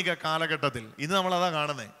ആധുനിക കാലഘട്ടത്തിൽ ഇന്ന് നമ്മളതാ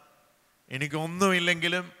കാണുന്നത്.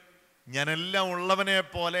 എനിക്കൊന്നുമില്ലെങ്കിലും ഞാനെല്ലാം ഉള്ളവനെ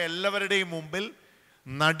പോലെ എല്ലാവരുടെയും മുമ്പിൽ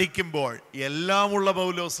നടിക്കുമ്പോൾ, എല്ലാമുള്ള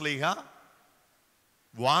പൗലോസ്ലീഹ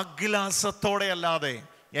വാഗ്വിലാസത്തോടെ അല്ലാതെ,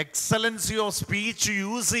 എക്സലൻസി ഓഫ് സ്പീച്ച്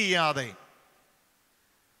യൂസ് ചെയ്യാതെ,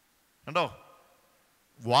 കണ്ടോ,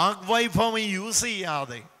 വാഗ്വൈഭവം യൂസ്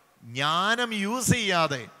ചെയ്യാതെ, ജ്ഞാനം യൂസ്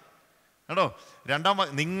ചെയ്യാതെ, കണ്ടോ, 2-ാം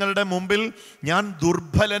നിങ്ങളുടെ മുമ്പിൽ ഞാൻ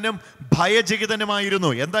ദുർബലനും ഭയചകിതനുമായിരുന്നു.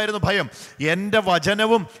 എന്തായിരുന്നു ഭയം? എൻ്റെ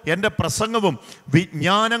വചനവും എൻ്റെ പ്രസംഗവും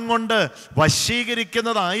വിജ്ഞാനം കൊണ്ട്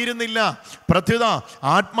വശീകരിക്കുന്നതായിരുന്നില്ല, പ്രത്യുത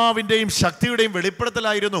ആത്മാവിൻ്റെയും ശക്തിയുടെയും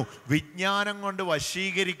വെളിപ്പെടുത്തലായിരുന്നു. വിജ്ഞാനം കൊണ്ട്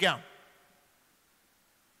വശീകരിക്കാം.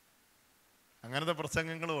 അങ്ങനത്തെ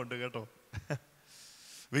പ്രസംഗങ്ങളും ഉണ്ട് കേട്ടോ.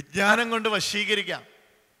 വിജ്ഞാനം കൊണ്ട് വശീകരിക്കാം.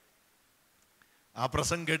 ആ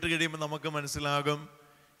പ്രസംഗം കേട്ട് കഴിയുമ്പോൾ നമുക്ക് മനസ്സിലാകും,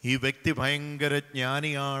 ഈ വ്യക്തി ഭയങ്കര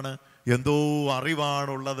ജ്ഞാനിയാണ്, എന്തോ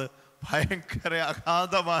അറിവാണുള്ളത്, ഭയങ്കര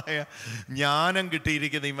അഗാധമായ ജ്ഞാനം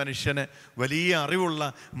കിട്ടിയിരിക്കുന്ന ഈ മനുഷ്യന് വലിയ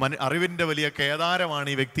അറിവിൻ്റെ വലിയ കേദാരമാണ്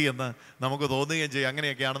ഈ വ്യക്തി എന്ന് നമുക്ക് തോന്നുകയും ചെയ്യും.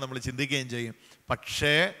 അങ്ങനെയൊക്കെയാണ് നമ്മൾ ചിന്തിക്കുകയും ചെയ്യും.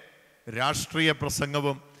 പക്ഷേ രാഷ്ട്രീയ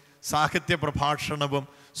പ്രസംഗവും സാഹിത്യ പ്രഭാഷണവും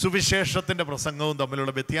സുവിശേഷത്തിൻ്റെ പ്രസംഗവും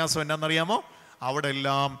തമ്മിലുള്ള വ്യത്യാസം എന്നാണെന്നറിയാമോ? അവിടെ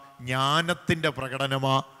എല്ലാം ജ്ഞാനത്തിൻ്റെ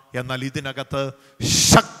പ്രകടനമാ, എന്നാൽ ഇതിനകത്ത്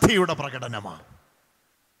ശക്തിയുടെ പ്രകടനമാ.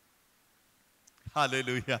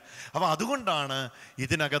 ഹല്ലേലൂയ. അപ്പൊ അതുകൊണ്ടാണ്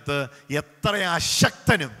ഇതിനകത്ത് എത്ര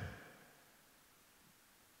അശക്തനും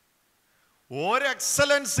ഒരു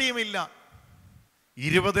എക്സലൻസിയും ഇല്ല.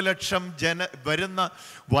 20 ലക്ഷം വരുന്ന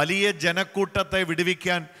വലിയ ജനക്കൂട്ടത്തെ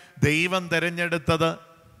വിടുവിക്കാൻ ദൈവം തിരഞ്ഞെടുത്തത്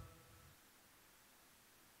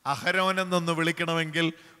അഹരോനെന്നൊന്ന് വിളിക്കണമെങ്കിൽ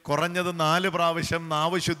കുറഞ്ഞത് 4 പ്രാവശ്യം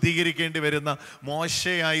നാവ് ശുദ്ധീകരിക്കേണ്ടി വരുന്ന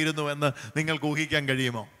മോശയായിരുന്നു എന്ന് നിങ്ങൾക്ക് ഊഹിക്കാൻ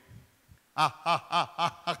കഴിയുമോ?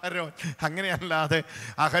 അഹരോൻ. അങ്ങനെയല്ലാതെ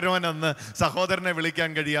അഹരോൻ എന്ന് സഹോദരനെ വിളിക്കാൻ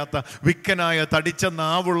കഴിയാത്ത വിക്കനായ തടിച്ച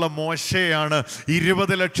നാവുള്ള മോശയാണ്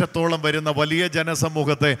 20 ലക്ഷത്തോളം വരുന്ന വലിയ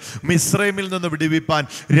ജനസമൂഹത്തെ മിസ്രൈമിൽ നിന്ന് വിടുവിപ്പാൻ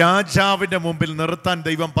രാജാവിൻ്റെ മുമ്പിൽ നിർത്താൻ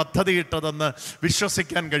ദൈവം പദ്ധതിയിട്ടതെന്ന്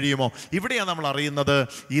വിശ്വസിക്കാൻ കഴിയുമോ? ഇവിടെയാണ് നമ്മൾ അറിയുന്നത്,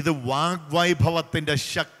 ഇത് വാഗ്വൈഭവത്തിൻ്റെ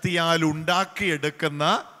ശക്തിയാൽ ഉണ്ടാക്കിയെടുക്കുന്ന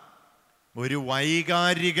ഒരു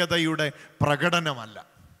വൈകാരികതയുടെ പ്രകടനമല്ല.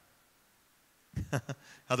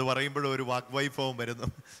 അത് പറയുമ്പോഴും ഒരു വാഗ്വൈഭവം വരുന്നു.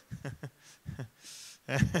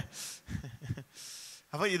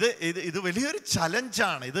 അപ്പോൾ ഇത് വലിയൊരു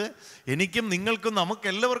ചലഞ്ചാണ്. ഇത് എനിക്കും നിങ്ങൾക്കും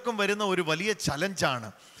നമുക്കെല്ലാവർക്കും വരുന്ന ഒരു വലിയ ചലഞ്ചാണ്.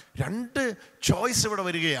 2 ചോയ്സ് ഇവിടെ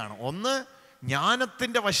വരികയാണ്. ഒന്ന്,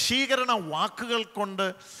 ജ്ഞാനത്തിൻ്റെ വശീകരണ വാക്കുകൾ കൊണ്ട്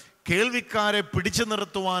കേൾവിക്കാരെ പിടിച്ചു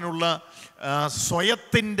നിർത്തുവാനുള്ള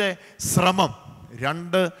സ്വയത്തിൻ്റെ ശ്രമം.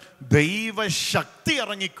 2, ദൈവശക്തി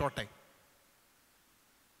ഇറങ്ങിക്കോട്ടെ.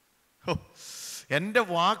 എൻ്റെ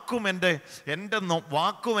വാക്കും എൻ്റെ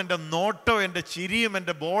വാക്കും എൻ്റെ നോട്ടോ എൻ്റെ ചിരിയും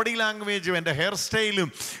എൻ്റെ ബോഡി ലാംഗ്വേജും എൻ്റെ ഹെയർ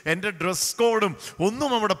സ്റ്റൈലും എൻ്റെ ഡ്രസ് കോഡും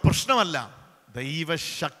ഒന്നും അവിടെ പ്രശ്നമല്ല.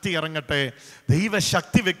 ദൈവശക്തി ഇറങ്ങട്ടെ,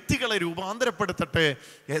 ദൈവശക്തി വ്യക്തികളെ രൂപാന്തരപ്പെടുത്തട്ടെ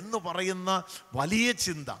എന്ന് പറയുന്ന വലിയ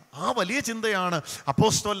ചിന്ത, ആ വലിയ ചിന്തയാണ്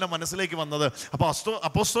അപ്പോസ്തലന്റെ മനസ്സിലേക്ക് വന്നത്. അപ്പോൾ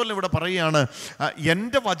അപ്പോസ്തലൻ ഇവിടെ പറയുകയാണ്,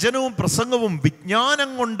 എൻ്റെ വചനവും പ്രസംഗവും വിജ്ഞാനം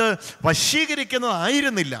കൊണ്ട്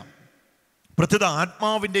വശീകരിക്കുന്നതായിരുന്നില്ല, പ്രത്യുത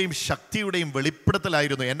ആത്മാവിൻ്റെയും ശക്തിയുടെയും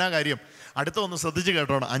വെളിപ്പെടുത്തലായിരുന്നു. എന്നാ കാര്യം? അടുത്ത ഒന്ന് ശ്രദ്ധിച്ച്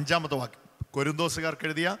കേട്ടോണം. 5-ാമത്തെ വാക്യം, കൊരിന്തോസുകാർക്ക്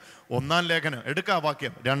എഴുതിയ 1-ാം ലേഖനം എടുക്കുക.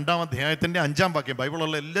 വാക്യം 2-ാം അധ്യായത്തിൻ്റെ 5-ാം വാക്യം.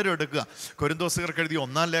 ബൈബിളുള്ള എല്ലാവരും എടുക്കുക. കൊരിന്തോസുകാർക്ക് എഴുതിയ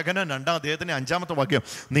 1-ാം ലേഖനം 2-ാം അധ്യായത്തിൻ്റെ 5-ാമത്തെ വാക്യം.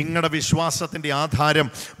 നിങ്ങളുടെ വിശ്വാസത്തിൻ്റെ ആധാരം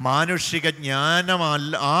മാനുഷിക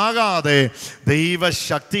ജ്ഞാനമല്ല ആകാതെ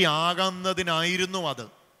ദൈവശക്തി ആകുന്നതിനായിരുന്നു അത്.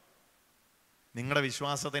 നിങ്ങളുടെ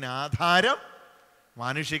വിശ്വാസത്തിന് ആധാരം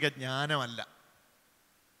മാനുഷിക ജ്ഞാനമല്ല.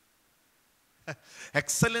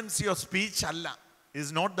 Excellency of speech അല്ല, is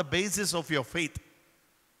not the basis of your faith,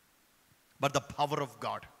 but the power of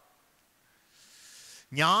God.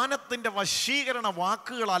 ജ്ഞാനത്തിൻ്റെ വശീകരണ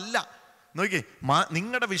വാക്കുകളല്ല. നോക്കിയേ,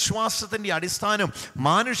 നിങ്ങളുടെ വിശ്വാസത്തിൻ്റെ അടിസ്ഥാനം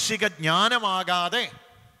മാനുഷിക ജ്ഞാനമാകാതെ.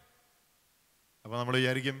 അപ്പോൾ നമ്മൾ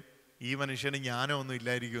വിചാരിക്കും ഈ മനുഷ്യന് ജ്ഞാനമൊന്നും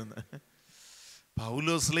ഇല്ലായിരിക്കുമെന്ന്.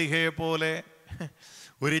 പൗലോസ്ലീഹയെ പോലെ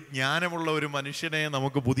ഒരു ജ്ഞാനമുള്ള ഒരു മനുഷ്യനെ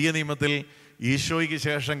നമുക്ക് പുതിയ നിയമത്തിൽ ഈശോയ്ക്ക്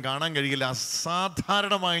ശേഷം കാണാൻ കഴിയില്ല.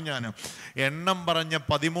 അസാധാരണമായ ജ്ഞാനം. എണ്ണം പറഞ്ഞ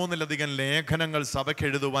 13-ലധികം ലേഖനങ്ങൾ സഭയ്ക്ക്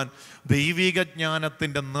എഴുതുവാൻ ദൈവിക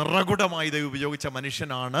ജ്ഞാനത്തിൻ്റെ നിറകുടമായി ദൈവം ഉപയോഗിച്ച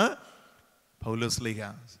മനുഷ്യനാണ് പൗലോസ്ലീഹ.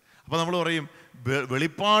 അപ്പോൾ നമ്മൾ പറയും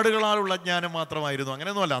വെളിപ്പാടുകളാലുള്ള ജ്ഞാനം മാത്രമായിരുന്നു.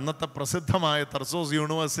 അങ്ങനെയൊന്നുമല്ല. അന്നത്തെ പ്രസിദ്ധമായ തർസോസ്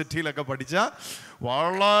യൂണിവേഴ്സിറ്റിയിലൊക്കെ പഠിച്ച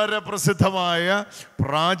വളരെ പ്രസിദ്ധമായ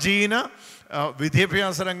പ്രാചീന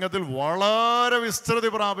വിദ്യാഭ്യാസ രംഗത്തിൽ വളരെ വിസ്തൃതി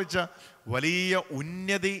പ്രാപിച്ച, വലിയ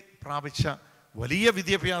ഉന്നതി പ്രാപിച്ച, വലിയ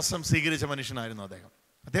വിദ്യാഭ്യാസം സ്വീകരിച്ച മനുഷ്യനായിരുന്നു അദ്ദേഹം.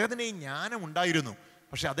 അദ്ദേഹത്തിന് ഈ ജ്ഞാനം ഉണ്ടായിരുന്നു,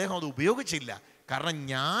 പക്ഷെ അദ്ദേഹം അത് ഉപയോഗിച്ചില്ല. കാരണം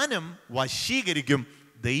ജ്ഞാനം വശീകരിക്കും,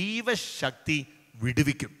 ദൈവശക്തി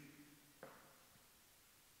വിടുവിക്കും.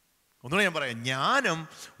 ഒന്നുകൂടെ ഞാൻ പറയാം, ജ്ഞാനം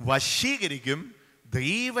വശീകരിക്കും,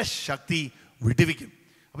 ദൈവശക്തി വിടുവിക്കും.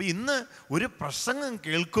 അപ്പോൾ ഇന്ന് ഒരു പ്രസംഗം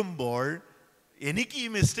കേൾക്കുമ്പോൾ എനിക്ക് ഈ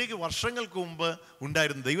മിസ്റ്റേക്ക് വർഷങ്ങൾക്ക് മുമ്പ്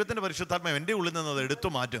ഉണ്ടായിരുന്നു. ദൈവത്തിൻ്റെ പരിശുദ്ധാത്മാവ് എൻ്റെ ഉള്ളിൽ നിന്ന് അത് എടുത്തു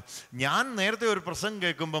മാറ്റും. ഞാൻ നേരത്തെ ഒരു പ്രസംഗം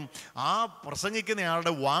കേൾക്കുമ്പം ആ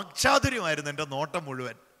പ്രസംഗിക്കുന്നയാളുടെ വാക്ചാതുര്യമായിരുന്നു എൻ്റെ നോട്ടം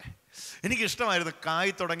മുഴുവൻ. എനിക്കിഷ്ടമായിരുന്നു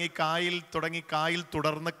കായിൽ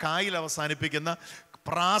തുടർന്ന് കായിൽ അവസാനിപ്പിക്കുന്ന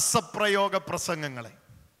പ്രാസപ്രയോഗ പ്രസംഗങ്ങളെ.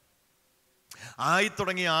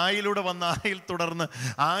 തുടങ്ങി ആയിലൂടെ വന്ന് ആയിൽ തുടർന്ന്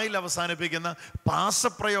ആയിൽ അവസാനിപ്പിക്കുന്ന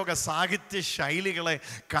പ്രാസപ്രയോഗ സാഹിത്യ ശൈലികളെ,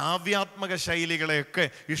 കാവ്യാത്മക ശൈലികളെയൊക്കെ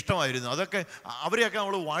ഇഷ്ടമായിരുന്നു. അതൊക്കെ അവരെയൊക്കെ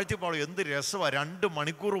നമ്മൾ വാഴ്ത്തിപ്പാടും. എന്ത് രസമാണ്, 2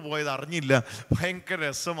 മണിക്കൂർ പോയത് അറിഞ്ഞില്ല, ഭയങ്കര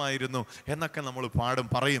രസമായിരുന്നു എന്നൊക്കെ നമ്മൾ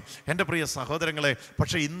പറയും. എൻ്റെ പ്രിയ സഹോദരങ്ങളെ,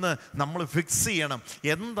 പക്ഷെ ഇന്ന് നമ്മൾ ഫിക്സ് ചെയ്യണം,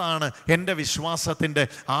 എന്താണ് എൻ്റെ വിശ്വാസത്തിൻ്റെ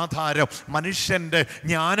ആധാരം? മനുഷ്യൻ്റെ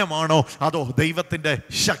ജ്ഞാനമാണോ അതോ ദൈവത്തിൻ്റെ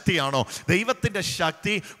ശക്തിയാണോ? ദൈവത്തിൻ്റെ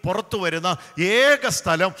ശക്തി പുറത്തു വരുന്ന ഏക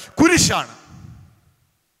സ്ഥലം കുരിശാണ്,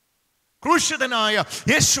 ക്രൂശിതനായ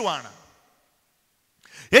യേശുവാണ്.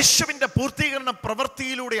 യേശുവിൻ്റെ പൂർത്തീകരണ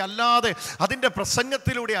പ്രവൃത്തിയിലൂടെ അല്ലാതെ, അതിൻ്റെ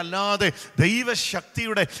പ്രസംഗത്തിലൂടെ അല്ലാതെ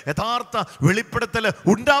ദൈവശക്തിയുടെ യഥാർത്ഥ വെളിപ്പെടുത്തൽ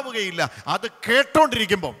ഉണ്ടാവുകയില്ല. അത്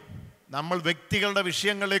കേട്ടോണ്ടിരിക്കുമ്പോൾ നമ്മൾ വ്യക്തികളുടെ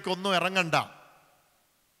വിഷയങ്ങളിലേക്കൊന്നും ഇറങ്ങണ്ട.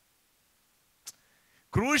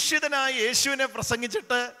 ക്രൂശിതനായ യേശുവിനെ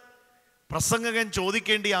പ്രസംഗിച്ചിട്ട് പ്രസംഗകൻ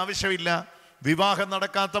ചോദിക്കേണ്ട ആവശ്യമില്ല, വിവാഹം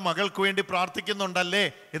നടക്കാത്ത മകൾക്ക് വേണ്ടി പ്രാർത്ഥിക്കുന്നുണ്ടല്ലേ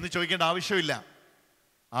എന്ന് ചോദിക്കേണ്ട ആവശ്യമില്ല.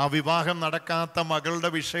 ആ വിവാഹം നടക്കാത്ത മകളുടെ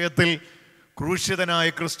വിഷയത്തിൽ ക്രൂശിതനായ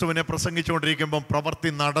ക്രിസ്തുവിനെ പ്രസംഗിച്ചുകൊണ്ടിരിക്കുമ്പം പ്രവൃത്തി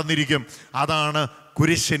നടന്നിരിക്കും. അതാണ്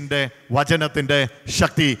കുരിശിൻ്റെ വചനത്തിൻ്റെ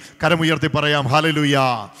ശക്തി. കരമുയർത്തി പറയാം ഹല്ലേലൂയ,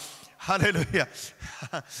 ഹല്ലേലൂയ.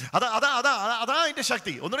 അതാ അതിൻ്റെ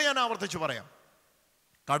ശക്തി. ഒന്നുകൂടെ ഞാൻ ആവർത്തിച്ച് പറയാം.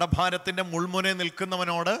 കടഭാരത്തിൻ്റെ മുൾമുനെ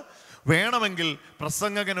നിൽക്കുന്നവനോട് വേണമെങ്കിൽ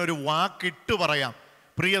പ്രസംഗകൻ ഒരു വാക്കിട്ട് പറയാം,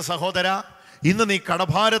 പ്രിയ സഹോദര, ഇന്ന് നീ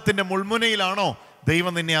കടഭാരത്തിൻ്റെ മുൾമുനയിലാണോ?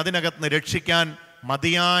 ദൈവം നിന്നെ അതിനകത്ത് നിന്ന് രക്ഷിക്കാൻ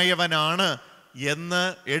മതിയായവനാണ് എന്ന്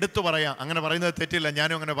എടുത്തു പറയാം. അങ്ങനെ പറയുന്നത് തെറ്റില്ല,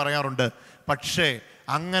 ഞാനും അങ്ങനെ പറയാറുണ്ട്. പക്ഷേ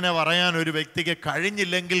അങ്ങനെ പറയാൻ ഒരു വ്യക്തിക്ക്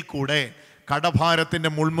കഴിഞ്ഞില്ലെങ്കിൽ കൂടെ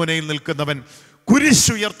കടഭാരത്തിൻ്റെ മുൾമുനയിൽ നിൽക്കുന്നവൻ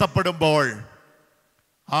കുരിശുയർത്തപ്പെടുമ്പോൾ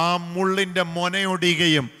ആ മുള്ളിൻ്റെ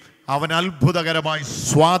മൊനയൊടിയുകയും അവൻ അത്ഭുതകരമായി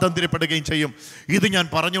സ്വാതന്ത്ര്യപ്പെടുകയും ചെയ്യും. ഇത് ഞാൻ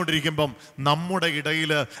പറഞ്ഞുകൊണ്ടിരിക്കുമ്പം നമ്മുടെ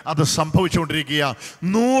ഇടയിൽ അത് സംഭവിച്ചുകൊണ്ടിരിക്കുക.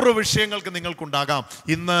 100 വിഷയങ്ങൾക്ക് നിങ്ങൾക്കുണ്ടാകാം.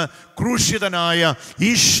 ഇന്ന് ക്രൂശിതനായ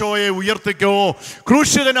ഈശോയെ ഉയർത്തിക്കോ,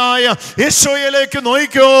 ക്രൂശിതനായ ഈശോയിലേക്ക്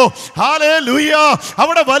നോയിക്കോ. ഹല്ലേലൂയ.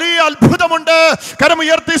 അവിടെ വലിയ അത്ഭുതമുണ്ട്.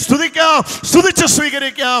 കരമുയർത്തി സ്തുതിക്കാം, സ്തുതിച്ച്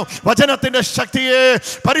സ്വീകരിക്കാം വചനത്തിൻ്റെ ശക്തിയെ.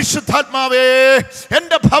 പരിശുദ്ധാത്മാവേ,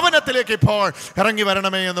 എൻ്റെ ഭവനത്തിലേക്ക് ഇപ്പോൾ ഇറങ്ങി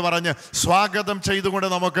വരണമേ എന്ന് പറഞ്ഞ് സ്വാഗതം ചെയ്തുകൊണ്ട്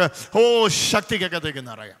നമുക്ക് ശക്തിക്കകത്തേക്ക്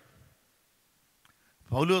നിറയാം.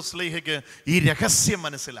 പൗലോസ്ലീഹയ്ക്ക് ഈ രഹസ്യം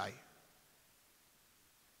മനസ്സിലായി.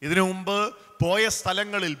 ഇതിനു മുമ്പ് പോയ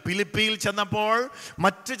സ്ഥലങ്ങളിൽ ഫിലിപ്പിയിൽ ചെന്നപ്പോൾ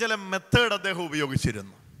മറ്റ് ചില മെത്തേഡ് അദ്ദേഹം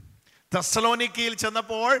ഉപയോഗിച്ചിരുന്നു. തെസ്സലോനിക്കയിൽ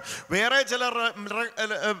ചെന്നപ്പോൾ വേറെ ചില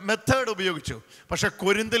മെത്തേഡ് ഉപയോഗിച്ചു. പക്ഷെ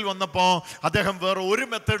കൊരിന്തിൽ വന്നപ്പോൾ അദ്ദേഹം വേറെ ഒരു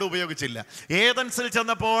മെത്തേഡ് ഉപയോഗിച്ചില്ല. ഏതൻസിൽ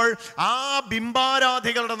ചെന്നപ്പോൾ ആ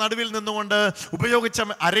ബിംബാരാധികളുടെ നടുവിൽ നിന്നുകൊണ്ട് ഉപയോഗിച്ച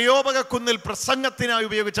അരയോപക കുന്നിൽ പ്രസംഗത്തിനായി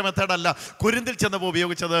ഉപയോഗിച്ച മെത്തേഡല്ല കൊരിന്തിൽ ചെന്നപ്പോൾ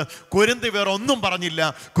ഉപയോഗിച്ചത്. കൊരിന്തിൽ വേറെ ഒന്നും പറഞ്ഞില്ല.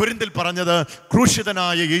 കൊരിന്തിൽ പറഞ്ഞത്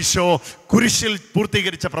ക്രൂശിതനായ ഈശോ കുരിശിൽ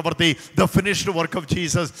പൂർത്തീകരിച്ച പ്രവൃത്തി, the finished work of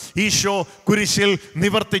Jesus. Isho കുരിശിൽ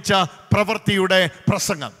നിവർത്തിച്ച പ്രവൃത്തിയുടെ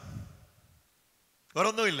പ്രസംഗം,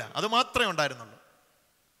 വേറൊന്നുമില്ല. അത് മാത്രമേ ഉണ്ടായിരുന്നുള്ളൂ.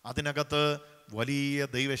 അതിനകത്ത് വലിയ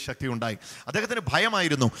ദൈവശക്തി ഉണ്ടായി. അദ്ദേഹത്തിന്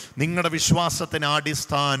ഭയമായിരുന്നു. നിങ്ങളുടെ വിശ്വാസത്തിന്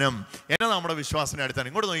അടിസ്ഥാനം എന്നതാ? നമ്മുടെ വിശ്വാസത്തിന്റെ അടിസ്ഥാനം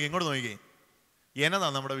ഇങ്ങോട്ട് നോക്കി എന്നതാ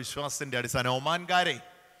നമ്മുടെ വിശ്വാസത്തിന്റെ അടിസ്ഥാനം? ഒമാൻകാരെ,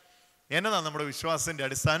 എന്നതാ നമ്മുടെ വിശ്വാസത്തിന്റെ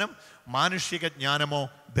അടിസ്ഥാനം? മാനുഷിക ജ്ഞാനമോ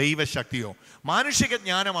ദൈവശക്തിയോ? മാനുഷിക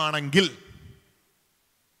ജ്ഞാനമാണെങ്കിൽ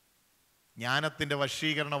ജ്ഞാനത്തിന്റെ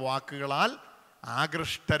വശീകരണ വാക്കുകളാൽ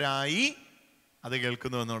ആകൃഷ്ടരായി അത്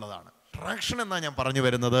കേൾക്കുന്നു എന്നുള്ളതാണ്. അട്രാക്ഷൻ എന്നാ ഞാൻ പറഞ്ഞു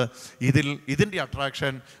വരുന്നത്. ഇതിൻ്റെ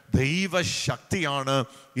അട്രാക്ഷൻ ദൈവശക്തിയാണ്.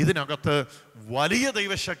 ഇതിനകത്ത് വലിയ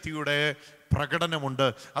ദൈവശക്തിയുടെ പ്രകടനമുണ്ട്.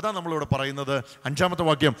 അതാ നമ്മളിവിടെ പറയുന്നത്. 5-ാമത്തെ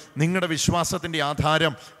വാക്യം, നിങ്ങളുടെ വിശ്വാസത്തിൻ്റെ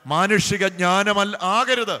ആധാരം മാനുഷിക ജ്ഞാനമല്ല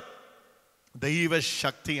ആകരുത്,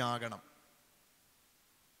 ദൈവശക്തി ആകണം.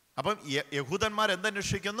 അപ്പം യഹൂദന്മാർ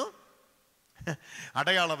എന്തന്വേഷിക്കുന്നു?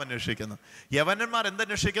 അടയാളം അന്വേഷിക്കുന്നു. യവനന്മാർ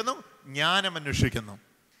എന്തന്വേഷിക്കുന്നു? ജ്ഞാനം അന്വേഷിക്കുന്നു.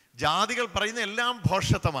 ജാതികൾ പറയുന്ന എല്ലാം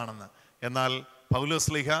ഭോഷത്വമാണെന്ന്. എന്നാൽ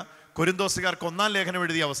പൗലോസ്ലീഹ കൊരിന്തോസുകാർക്ക് 1-ാം ലേഖനം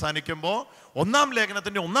എഴുതി അവസാനിക്കുമ്പോൾ, 1-ാം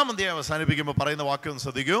ലേഖനത്തിൻ്റെ 1-ാം അധ്യായം അവസാനിപ്പിക്കുമ്പോൾ പറയുന്ന വാക്യം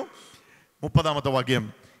ശ്രദ്ധിക്കൂ. 30-ാമത്തെ വാക്യം,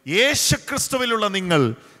 യേശുക്രിസ്തുവിലുള്ള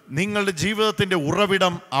നിങ്ങളുടെ ജീവിതത്തിൻ്റെ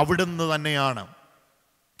ഉറവിടം അവിടുന്ന് തന്നെയാണ്.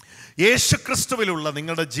 യേശുക്രിസ്തുവിലുള്ള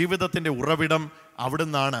നിങ്ങളുടെ ജീവിതത്തിൻ്റെ ഉറവിടം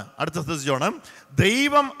അവിടുന്നാണ്. അടുത്ത ശ്രദ്ധിച്ചോണം.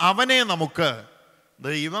 ദൈവം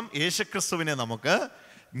യേശുക്രിസ്തുവിനെ നമുക്ക്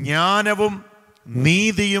ജ്ഞാനവും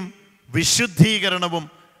നീതിയും വിശുദ്ധീകരണവും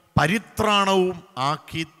പരിത്രാണവും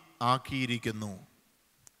ആക്കിയിരിക്കുന്നു.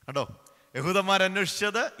 കണ്ടോ?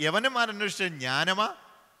 യഹൂദന്മാരന്വേഷിച്ചത്, യവനന്മാരന്വേഷിച്ചത് ജ്ഞാനമാ,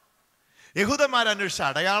 യഹൂദന്മാരന്വേഷിച്ച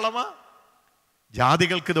അടയാളമാ,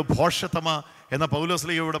 ജാതികൾക്കിത് ഭോഷത്വമാ എന്ന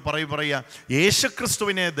പൗലോസ്ലീഹയോട് പറയുക,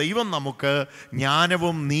 യേശുക്രിസ്തുവിനെ ദൈവം നമുക്ക്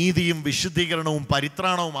ജ്ഞാനവും നീതിയും വിശുദ്ധീകരണവും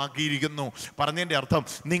പരിത്രാണവും ആക്കിയിരിക്കുന്നു. പറഞ്ഞതിൻ്റെ അർത്ഥം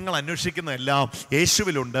നിങ്ങൾ അന്വേഷിക്കുന്ന എല്ലാം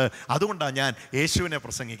യേശുവിലുണ്ട്. അതുകൊണ്ടാണ് ഞാൻ യേശുവിനെ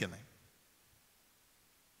പ്രസംഗിക്കുന്നത്.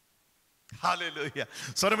 ഹല്ലേലൂയ.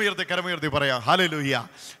 സ്വരമുയർത്തി കരമുയർത്തി പറയാം ഹല്ലേലൂയ,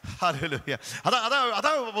 ഹല്ലേലൂയ.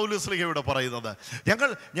 അതാ പൗലോസ്ലീഹയോട് പറയുന്നത്.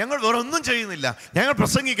 ഞങ്ങൾ വേറെ ഒന്നും ചെയ്യുന്നില്ല, ഞങ്ങൾ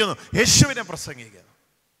പ്രസംഗിക്കുന്നു, യേശുവിനെ പ്രസംഗിക്കുന്നു.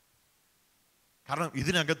 കാരണം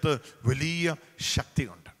ഇതിനകത്ത് വലിയ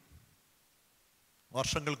ശക്തിയുണ്ട്.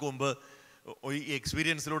 വർഷങ്ങൾക്ക് മുമ്പ് ഈ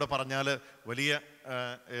എക്സ്പീരിയൻസിലൂടെ പറഞ്ഞാൽ വലിയ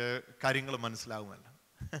കാര്യങ്ങൾ മനസ്സിലാകുമല്ല.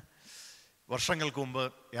 വർഷങ്ങൾക്ക് മുമ്പ്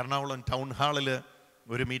എറണാകുളം ടൗൺ ഹാളിൽ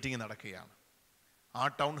ഒരു മീറ്റിംഗ് നടക്കുകയാണ്. ആ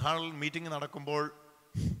ടൗൺ ഹാൾ മീറ്റിംഗ് നടക്കുമ്പോൾ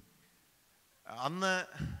അന്ന്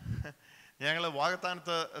ഞങ്ങൾ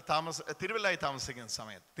വാകത്താനത്ത് തിരുവല്ലായി താമസിക്കുന്ന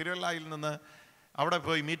സമയത്ത് തിരുവല്ലായിൽ നിന്ന് അവിടെ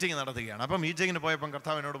പോയി മീറ്റിംഗ് നടത്തുകയാണ്. അപ്പം മീറ്റിങ്ങിന് പോയപ്പം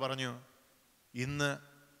കർത്താവ് എന്നോട് പറഞ്ഞു, ഇന്ന്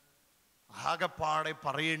ആകപ്പാടെ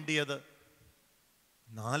പറയേണ്ടിയത്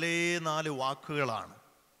 4 വാക്കുകളാണ്.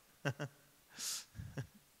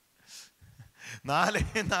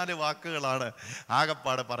 4 വാക്കുകളാണ്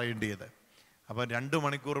ആകപ്പാടെ പറയേണ്ടിയത്. അപ്പം 2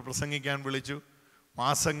 മണിക്കൂർ പ്രസംഗിക്കാൻ വിളിച്ചു.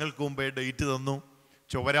 മാസങ്ങൾക്ക് മുമ്പേ ഡേറ്റ് തന്നു.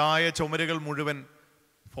 ചുവരായ ചുമരുകൾ മുഴുവൻ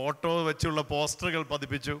ഫോട്ടോ വെച്ചുള്ള പോസ്റ്ററുകൾ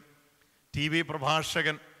പതിപ്പിച്ചു. TV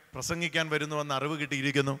പ്രഭാഷകൻ പ്രസംഗിക്കാൻ വരുന്നുവെന്ന് അറിവ്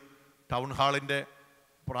കിട്ടിയിരിക്കുന്നു. ടൗൺ ഹാളിൻ്റെ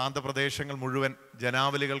പ്രാന്തപ്രദേശങ്ങൾ മുഴുവൻ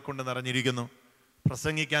ജനാവലികൾ കൊണ്ട് നിറഞ്ഞിരിക്കുന്നു.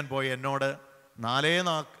 പ്രസംഗിക്കാൻ പോയ എന്നോട്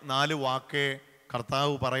 4 വാക്കേ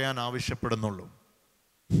കർത്താവ് പറയാൻ ആവശ്യപ്പെടുന്നുള്ളൂ.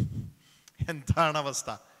 എന്താണ് അവസ്ഥ?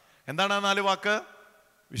 എന്താണ് ആ 4 വാക്ക്?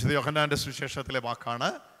 വിശുദ്ധ യോഹന്നാന്റെ സുവിശേഷത്തിലെ വാക്കാണ്.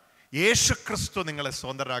 യേശുക്രിസ്തു നിങ്ങളെ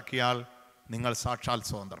സ്വതന്ത്രരാക്കിയാൽ നിങ്ങൾ സാക്ഷാൽ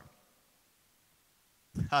സ്വതന്ത്രർ.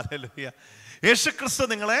 ഹല്ലേലൂയ. യേശുക്രിസ്തു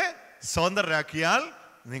നിങ്ങളെ സ്വതന്ത്രരാക്കിയാൽ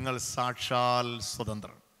നിങ്ങൾ സാക്ഷാൽ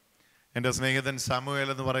സ്വതന്ത്രർ. എൻ്റെ സ്നേഹിതൻ സാമുവേൽ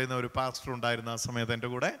എന്ന് പറയുന്ന ഒരു പാസ്റ്റർ ഉണ്ടായിരുന്ന ആ സമയത്ത് എൻ്റെ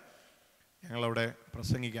കൂടെ ഞങ്ങളവിടെ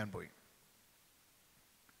പ്രസംഗിക്കാൻ പോയി.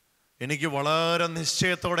 എനിക്ക് വളരെ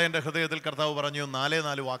നിശ്ചയത്തോടെ എൻ്റെ ഹൃദയത്തിൽ കർത്താവ് പറഞ്ഞു,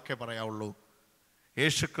 4 വാക്കേ പറയാവുള്ളൂ.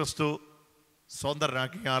 യേശുക്രിസ്തു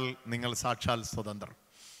സ്വതന്ത്രരാക്കിയാൽ നിങ്ങൾ സാക്ഷാൽ സ്വതന്ത്രർ.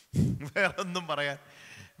 വേറൊന്നും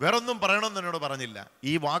പറയണമെന്ന് എന്നോട് പറഞ്ഞില്ല.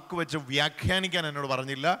 ഈ വാക്ക് വെച്ച് വ്യാഖ്യാനിക്കാൻ എന്നോട്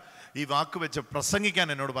പറഞ്ഞില്ല. ഈ വാക്ക് വെച്ച് പ്രസംഗിക്കാൻ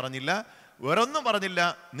എന്നോട് പറഞ്ഞില്ല. വേറൊന്നും പറഞ്ഞില്ല.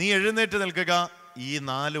 നീ എഴുന്നേറ്റ് നിൽക്കുക, ഈ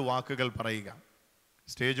 4 വാക്കുകൾ പറയുക.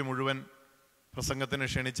 സ്റ്റേജ് മുഴുവൻ പ്രസംഗത്തിന്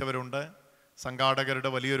ക്ഷണിച്ചവരുണ്ട്. സംഘാടകരുടെ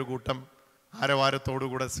വലിയൊരു കൂട്ടം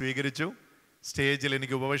ആരവാരത്തോടുകൂടെ സ്വീകരിച്ചു. സ്റ്റേജിൽ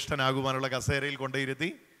എനിക്ക് ഉപവിഷ്ടനാകുവാനുള്ള കസേരയിൽ കൊണ്ടിരുത്തി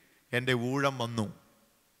എൻ്റെ ഊഴം വന്നു.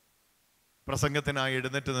 പ്രസംഗത്തിനായി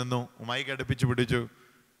എഴുന്നേറ്റ് നിന്നു, മൈക്ക് അടുപ്പിച്ച് പിടിച്ചു.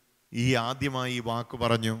 ആദ്യമായി ഈ വാക്ക്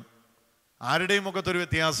പറഞ്ഞു. ആരുടെയും മുഖത്തൊരു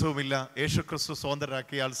വ്യത്യാസവുമില്ല. യേശുക്രിസ്തു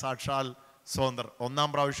സ്വതന്ത്രരാക്കിയാൽ സാക്ഷാൽ സ്വതന്ത്രർ. 1-ാം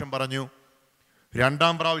പ്രാവശ്യം പറഞ്ഞു,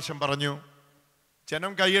 2-ാം പ്രാവശ്യം പറഞ്ഞു,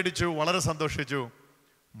 ജനം കൈയടിച്ചു, വളരെ സന്തോഷിച്ചു.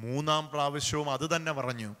 3-ാം പ്രാവശ്യവും അത് തന്നെ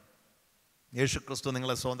പറഞ്ഞു. യേശുക്രിസ്തു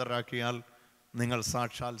നിങ്ങളെ സ്വതന്ത്രരാക്കിയാൽ നിങ്ങൾ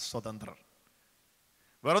സാക്ഷാൽ സ്വതന്ത്രർ.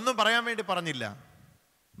 വേറൊന്നും പറയാൻ വേണ്ടി പറഞ്ഞില്ല.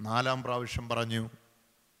 4-ാം പ്രാവശ്യം പറഞ്ഞു.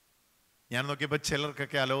 ഞാൻ നോക്കിയപ്പോൾ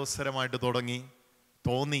ചിലർക്കൊക്കെ അലോസരമായിട്ട്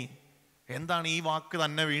തോന്നി എന്താണ് ഈ വാക്ക്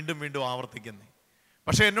തന്നെ വീണ്ടും വീണ്ടും ആവർത്തിക്കുന്നത്.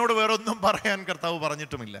 പക്ഷെ എന്നോട് വേറൊന്നും പറയാൻ കർത്താവ്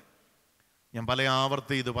പറഞ്ഞിട്ടുമില്ല. ഞാൻ പല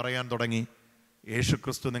ആവർത്തി ഇത് പറയാൻ തുടങ്ങി.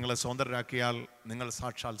 യേശുക്രിസ്തു നിങ്ങളെ സ്വതന്ത്രരാക്കിയാൽ നിങ്ങൾ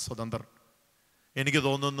സാക്ഷാൽ സ്വതന്ത്രർ. എനിക്ക്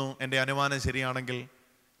തോന്നുന്നു, എൻ്റെ അനുമാനം ശരിയാണെങ്കിൽ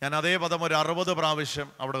ഞാൻ അതേ പദം ഒരു 60 പ്രാവശ്യം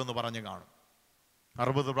അവിടെ നിന്ന് പറഞ്ഞു കാണും.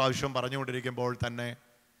 60 പ്രാവശ്യം പറഞ്ഞുകൊണ്ടിരിക്കുമ്പോൾ തന്നെ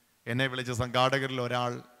എന്നെ വിളിച്ച സംഘാടകരിൽ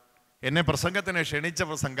ഒരാൾ, എന്നെ പ്രസംഗത്തിന് ക്ഷണിച്ച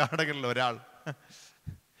സംഘാടകരിൽ ഒരാൾ,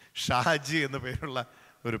 ഷാജി എന്ന പേരുള്ള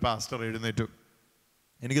ഒരു പാസ്റ്റർ എഴുന്നേറ്റു.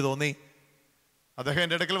 എനിക്ക് തോന്നി അദ്ദേഹം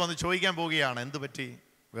എൻ്റെ അടുക്കൽ വന്ന് ചോദിക്കാൻ പോവുകയാണ്, എന്ത് പറ്റി,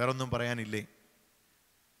 വേറൊന്നും പറയാനില്ലേ?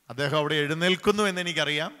 അദ്ദേഹം അവിടെ എഴുന്നേൽക്കുന്നു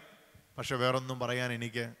എന്നെനിക്കറിയാം, പക്ഷെ വേറൊന്നും പറയാൻ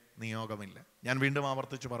എനിക്ക് നിയോഗമില്ല. ഞാൻ വീണ്ടും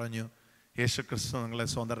ആവർത്തിച്ച് പറഞ്ഞു, യേശുക്രിസ്തു നിങ്ങളെ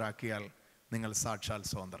സ്വതന്ത്രരാക്കിയാൽ നിങ്ങൾ സാക്ഷാൽ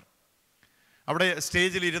സ്വതന്ത്രർ. അവിടെ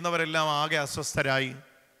സ്റ്റേജിൽ ഇരുന്നവരെല്ലാം ആകെ അസ്വസ്ഥരായി.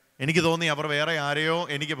 എനിക്ക് തോന്നി അവർ വേറെ ആരെയോ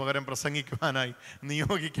എനിക്ക് പകരം പ്രസംഗിക്കുവാനായി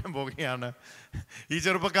നിയോഗിക്കാൻ പോവുകയാണ്. ഈ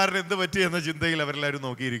ചെറുപ്പക്കാരൻ എന്ത് പറ്റി എന്ന ചിന്തയിൽ അവരെല്ലാവരും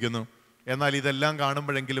നോക്കിയിരിക്കുന്നു. എന്നാൽ ഇതെല്ലാം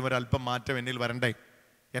കാണുമ്പോഴെങ്കിലും ഒരല്പം മാറ്റം എന്നിൽ വരണ്ടേ?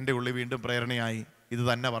 എൻ്റെ ഉള്ളിൽ വീണ്ടും പ്രേരണയായി, ഇത്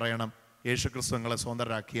തന്നെ പറയണം, യേശുക്രിസ്തു നിങ്ങളെ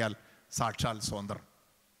സ്വതന്ത്രരാക്കിയാൽ സാക്ഷാൽ സ്വതന്ത്രർ.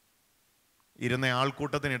 ഇരുന്ന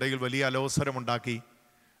ആൾക്കൂട്ടത്തിനിടയിൽ വലിയ അലോസരമുണ്ടാക്കി.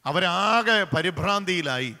 അവരാകെ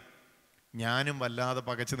പരിഭ്രാന്തിയിലായി. ഞാനും വല്ലാതെ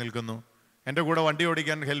പകച്ചു നിൽക്കുന്നു. എൻ്റെ കൂടെ വണ്ടി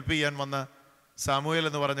ഓടിക്കാൻ ഹെൽപ്പ് ചെയ്യാൻ വന്ന സാമുവേൽ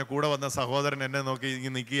എന്ന് പറഞ്ഞ കൂടെ വന്ന സഹോദരൻ എന്നെ നോക്കി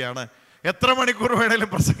നിൽക്കുകയാണ്. എത്ര മണിക്കൂർ വേണേലും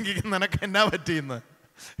പ്രസംഗിക്കുന്ന നിനക്ക് എന്നാ പറ്റിയെന്ന്?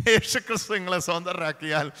 യേശുക്രിസ്തു നിങ്ങളെ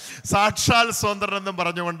സ്വതന്ത്രരാക്കിയാൽ സാക്ഷാൽ സ്വതന്ത്രൻ എന്നും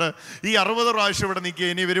പറഞ്ഞുകൊണ്ട് ഈ 60 പ്രാവശ്യം ഇവിടെ നിൽക്കുക.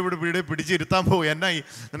 ഇനി ഇവരിവിടെ പിടിച്ചിരുത്താൻ പോകും. എന്നായി,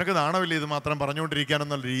 നിനക്ക് നാണമില്ല ഇത് മാത്രം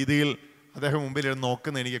പറഞ്ഞുകൊണ്ടിരിക്കാനെന്നുള്ള രീതിയിൽ അദ്ദേഹം മുമ്പിൽ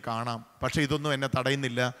നോക്കുന്ന എനിക്ക് കാണാം. പക്ഷെ ഇതൊന്നും എന്നെ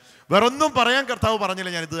തടയുന്നില്ല. വേറൊന്നും പറയാൻ കർത്താവ്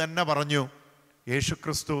പറഞ്ഞില്ല. ഞാൻ ഇത് തന്നെ പറഞ്ഞു,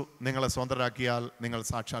 യേശുക്രിസ്തു നിങ്ങളെ സ്വതന്ത്രരാക്കിയാൽ നിങ്ങൾ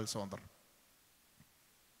സാക്ഷാൽ സ്വതന്ത്രർ.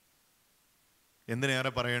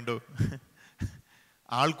 എന്തിനേറെ പറയേണ്ടു?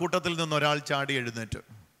 ആൾക്കൂട്ടത്തിൽ നിന്ന് ഒരാൾ ചാടി എഴുന്നേറ്റു.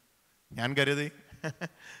 ഞാൻ കരുതി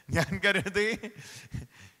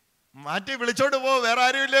മാറ്റി വിളിച്ചോണ്ട് പോ, വേറെ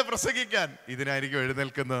ആരുമില്ലേ പ്രസംഗിക്കാൻ, ഇതിനായിരിക്കും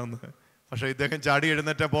എഴുന്നേൽക്കുന്നതെന്ന്. പക്ഷെ ഇദ്ദേഹം ചാടി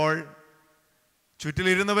എഴുന്നേറ്റപ്പോൾ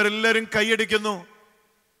ചുറ്റിലിരുന്നവരെല്ലാവരും കൈയടിക്കുന്നു.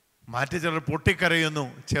 മാറ്റി ചിലർ പൊട്ടിക്കരയുന്നു,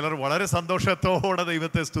 ചിലർ വളരെ സന്തോഷത്തോടെ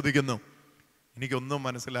ദൈവത്തെ സ്തുതിക്കുന്നു. എനിക്കൊന്നും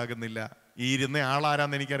മനസ്സിലാകുന്നില്ല. ഈ ഇരുന്ന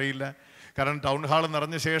ആളാരാന്ന് എനിക്കറിയില്ല. കാരണം ടൗൺ ഹാൾ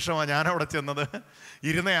നിറഞ്ഞ ശേഷമാണ് ഞാനവിടെ ചെന്നത്.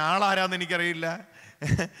 ഇരുന്ന ആളാരാന്ന് എനിക്കറിയില്ല.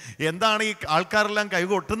 എന്താണ് ഈ ആൾക്കാരെല്ലാം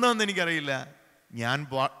കൈകൊട്ടുന്നതെന്ന് എനിക്കറിയില്ല. ഞാൻ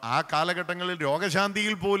ആ കാലഘട്ടങ്ങളിൽ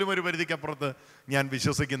രോഗശാന്തിയിൽ പോലും ഒരു പരിധിക്കപ്പുറത്ത് ഞാൻ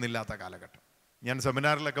വിശ്വസിക്കുന്നില്ലാത്ത കാലഘട്ടം. ഞാൻ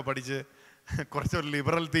സെമിനാറിലൊക്കെ പഠിച്ച് കുറച്ചൊരു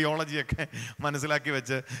ലിബറൽ തിയോളജിയൊക്കെ മനസ്സിലാക്കി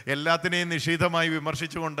വെച്ച് എല്ലാത്തിനെയും നിഷേധമായി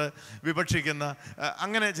വിമർശിച്ചുകൊണ്ട് വിപക്ഷിക്കുന്ന,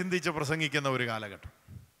 അങ്ങനെ ചിന്തിച്ച് പ്രസംഗിക്കുന്ന ഒരു കാലഘട്ടം.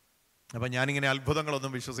 അപ്പം ഞാനിങ്ങനെ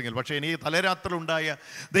അത്ഭുതങ്ങളൊന്നും വിശ്വസിക്കില്ല. പക്ഷേ എനിക്ക് തലേരാത്രിയിലുണ്ടായ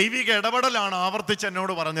ദൈവിക ഇടപെടലാണ് ആവർത്തിച്ച്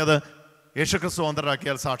എന്നോട് പറഞ്ഞത്, യേശുക്രിസ്തു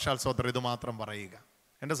സ്വതന്ത്രരാക്കിയാൽ സാക്ഷാൽ സ്വതന്ത്രർ. ഇത് മാത്രം പറയുക.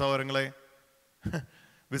 എൻ്റെ സഹോദരങ്ങളെ,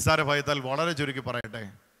 വിസ്താര ഭയത്താൽ വളരെ ചുരുക്കി പറയട്ടെ,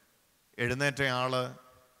 എഴുന്നേറ്റ ആള്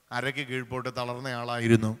അരയ്ക്ക് കീഴ്പോട്ട് തളർന്ന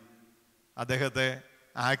ആളായിരുന്നു. അദ്ദേഹത്തെ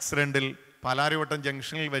ആക്സിഡൻറ്റിൽ പാലാരിവട്ടം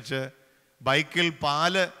ജംഗ്ഷനിൽ വെച്ച് ബൈക്കിൽ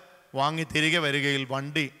പാല് വാങ്ങി തിരികെ വരികയിൽ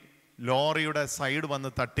വണ്ടി ലോറിയുടെ സൈഡ് വന്ന്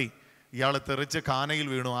തട്ടി. ഇയാൾ തെറിച്ച് കാനയിൽ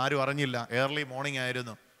വീണു. ആരും അറിഞ്ഞില്ല. ഏർലി മോർണിംഗ്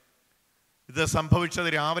ആയിരുന്നു. ഇത് സംഭവിച്ചത്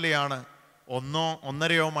രാവിലെയാണ്.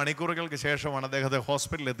 1-1.5 മണിക്കൂറുകൾക്ക് ശേഷമാണ് അദ്ദേഹത്തെ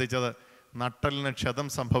ഹോസ്പിറ്റലിൽ എത്തിച്ചത്. നട്ടലിന് ക്ഷതം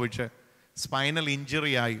സംഭവിച്ച് സ്പൈനൽ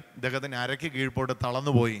ഇഞ്ചുറിയായി. ഇദ്ദേഹത്തിന് അരയ്ക്ക് കീഴ്പോട്ട്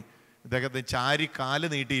തളർന്നുപോയി. ഇദ്ദേഹത്തിന് ചാരി കാല്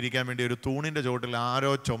നീട്ടിയിരിക്കാൻ വേണ്ടി ഒരു തൂണിൻ്റെ ചോട്ടിൽ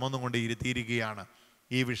ആരോ ചുമന്നുകൊണ്ട് ഇരുത്തിയിരിക്കുകയാണ്.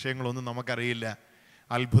 ഈ വിഷയങ്ങളൊന്നും നമുക്കറിയില്ല.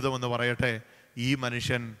 അത്ഭുതമെന്ന് പറയട്ടെ, ഈ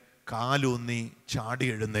മനുഷ്യൻ കാലൂന്നി ചാടി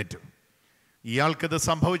എഴുന്നേറ്റു. ഇയാൾക്കിത്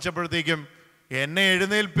സംഭവിച്ചപ്പോഴത്തേക്കും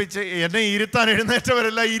എന്നെ ഇരുത്താൻ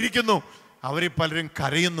എഴുന്നേറ്റവരെല്ലാം ഇരിക്കുന്നു. അവരിൽ പലരും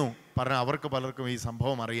കരയുന്നു. അവർക്ക് പലർക്കും ഈ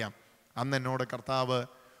സംഭവം അറിയാം. അന്ന് എന്നോട് കർത്താവ്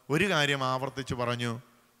ഒരു കാര്യം ആവർത്തിച്ചു പറഞ്ഞു,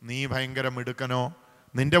 നീ ഭയങ്കര മിടുക്കനോ,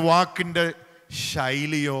 നിന്റെ വാക്കിൻ്റെ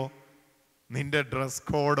ശൈലിയോ, നിന്റെ ഡ്രസ്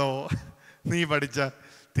കോഡോ, നീ പഠിച്ച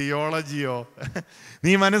തിയോളജിയോ,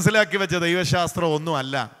 നീ മനസ്സിലാക്കി വെച്ച ദൈവശാസ്ത്രം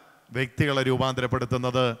ഒന്നുമല്ല വ്യക്തികളെ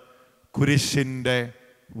രൂപാന്തരപ്പെടുത്തുന്നത്. കുരിശിൻ്റെ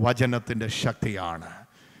വചനത്തിൻ്റെ ശക്തിയാണ്.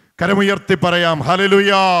 കരമുയർത്തി പറയാം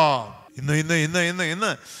ഹല്ലേലൂയ.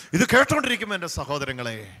 ഇന്ന് ഇത് കേട്ടോണ്ടിരിക്കുമ്പോൾ എൻ്റെ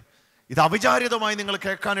സഹോദരങ്ങളെ, ഇത് അവിചാരിതമായി നിങ്ങൾ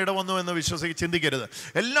കേൾക്കാൻ ഇടവന്നു എന്ന് ചിന്തിക്കരുത്.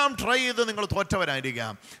 എല്ലാം ട്രൈ ചെയ്ത് നിങ്ങൾ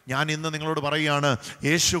തോറ്റവരായിരിക്കാം. ഞാൻ ഇന്ന് നിങ്ങളോട് പറയുകയാണ്,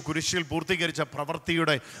 യേശു കുരിശിൽ പൂർത്തീകരിച്ച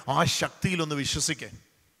പ്രവൃത്തിയുടെ ആ ശക്തിയിലൊന്ന് വിശ്വസിക്കുക.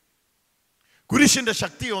 കുരിശിൻ്റെ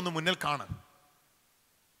ശക്തിയെ ഒന്ന് മുന്നിൽ കാണുക.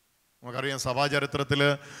 നമുക്കറിയാം, സഭാചരിത്രത്തിൽ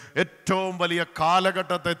ഏറ്റവും വലിയ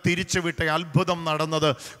കാലഘട്ടത്തെ തിരിച്ചുവിട്ട അത്ഭുതം നടന്നത്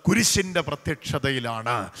കുരിശിൻ്റെ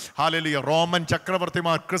പ്രത്യക്ഷതയിലാണ്. ഹല്ലേലൂയ. റോമൻ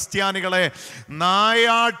ചക്രവർത്തിമാർ ക്രിസ്ത്യാനികളെ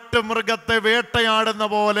നായാട്ട് മൃഗത്തെ വേട്ടയാടുന്ന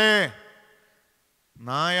പോലെ,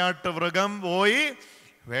 നായാട്ട് മൃഗം പോയി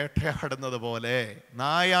വേട്ടയാടുന്നത് പോലെ,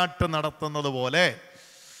 നായാട്ട് നടത്തുന്നത് പോലെ,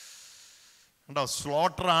 ഉണ്ടോ,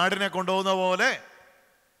 സ്ലോട്ടർ ആടിനെ കൊണ്ടുപോകുന്ന പോലെ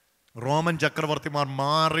റോമൻ ചക്രവർത്തിമാർ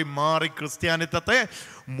മാറി മാറി ക്രിസ്ത്യാനിത്വത്തെ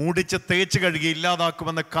മുടിച്ച് തേച്ച് കഴുകി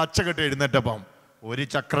ഇല്ലാതാക്കുമെന്ന് കച്ചകെട്ട് എഴുന്നേറ്റപ്പം ഒരു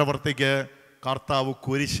ചക്രവർത്തിക്ക് കർത്താവ്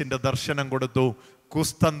കുരിശിന്റെ ദർശനം കൊടുത്തു.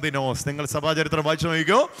 കുസ്തന്തിനോസ്, നിങ്ങൾ സഭാചരിത്രം വായിച്ചു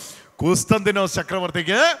നോക്കിക്കോ. കുസ്തന്തിനോസ്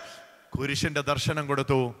ചക്രവർത്തിക്ക് കുരിശിന്റെ ദർശനം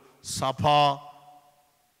കൊടുത്തു. സഭ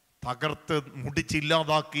തകർത്ത്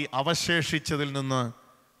മുടിച്ചില്ലാതാക്കി അവശേഷിച്ചതിൽ നിന്ന്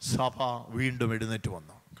സഭ വീണ്ടും എഴുന്നേറ്റ്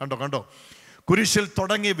വന്നു. കണ്ടോ, കുരിശിൽ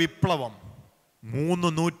തുടങ്ങിയ വിപ്ലവം 3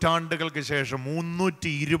 നൂറ്റാണ്ടുകൾക്ക് ശേഷം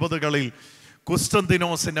 320കളിൽ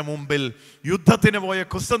കുസ്തന്തിനോസിന്റെ മുമ്പിൽ യുദ്ധത്തിന് പോയ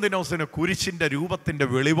കുസ്തന്തിനോസിന് കുരിശിന്റെ രൂപത്തിന്റെ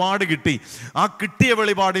വെളിപാട് കിട്ടി. ആ കിട്ടിയ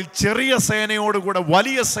വെളിപാടിൽ ചെറിയ സേനയോടുകൂടെ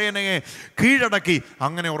വലിയ സേനയെ കീഴടക്കി.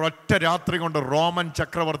 അങ്ങനെ ഒരൊറ്റ രാത്രി കൊണ്ട് റോമൻ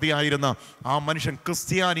ചക്രവർത്തിയായിരുന്ന ആ മനുഷ്യൻ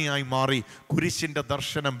ക്രിസ്ത്യാനിയായി മാറി. കുരിശിന്റെ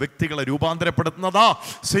ദർശനം വ്യക്തികളെ രൂപാന്തരപ്പെടുത്തുന്നതാ.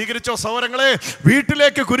 സ്വീകരിച്ചോ സഹോദരങ്ങളെ?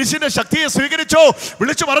 വീട്ടിലേക്ക് കുരിശിന്റെ ശക്തിയെ സ്വീകരിച്ചോ?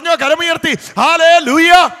 വിളിച്ചു പറഞ്ഞോ? കരമുയർത്തി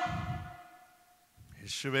ഹല്ലേലൂയ.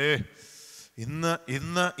 യേശുവേ, ഇന്ന്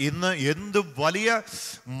ഇന്ന് ഇന്ന് എന്ത് വലിയ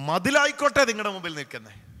മതിലായിക്കോട്ടെ നിങ്ങളുടെ മുമ്പിൽ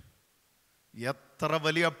നിൽക്കുന്നേ, എത്ര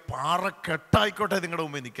വലിയ പാറക്കെട്ടായിക്കോട്ടെ നിങ്ങളുടെ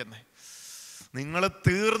മുമ്പിൽ നിൽക്കുന്നേ, നിങ്ങൾ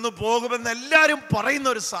തീർന്നു പോകുമെന്ന് എല്ലാവരും പറയുന്ന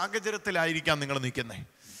ഒരു സാഹചര്യത്തിലായിരിക്കാം നിങ്ങൾ നിൽക്കുന്നേ.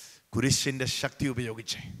 കുരിശിന്റെ ശക്തി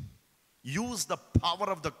ഉപയോഗിച്ച് use the power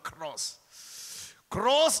of the cross.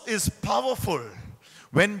 Cross is powerful.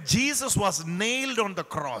 When Jesus was nailed on the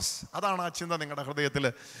cross, അതാണ് ആ ചിന്ത നിങ്ങളുടെ ഹൃദയത്തിൽ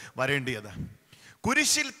വരേണ്ടിയത്.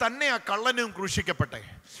 കുരിശിൽ തന്നെ ആ കള്ളനും ക്രൂശിക്കപ്പെട്ടെ,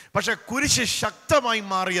 പക്ഷെ കുരിശ് ശക്തമായി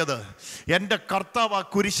മാറിയത് എൻ്റെ കർത്താവ് ആ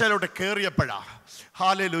കുരിശിലോട്ട് കയറിയപ്പോഴാ.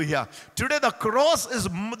 Hallelujah. Today the cross is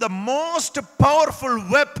the most powerful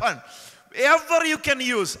weapon ever you can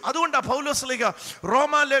use. അതുകൊണ്ടാണ് പൗലോസ്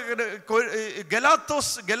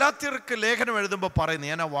ഗലാത്യർക്ക് ലേഖനം എഴുതുമ്പോൾ പറയുന്നത്,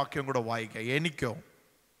 ഞാൻ ആ വാക്യം കൂടെ വായിക്കാം. എനിക്കോ,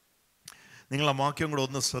 നിങ്ങൾ ആ വാക്യം കൂടെ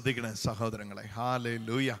ഒന്ന് ശ്രദ്ധിക്കണേ സഹോദരങ്ങളെ.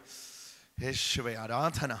 ഹല്ലേലൂയ. യേശുവേ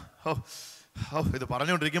ആരാധന. ഇത്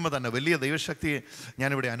പറഞ്ഞുകൊണ്ടിരിക്കുമ്പോൾ തന്നെ വലിയ ദൈവശക്തിയെ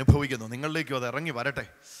ഞാനിവിടെ അനുഭവിക്കുന്നു. നിങ്ങളിലേക്കും അത് ഇറങ്ങി വരട്ടെ.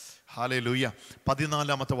 ഹല്ലേലൂയ.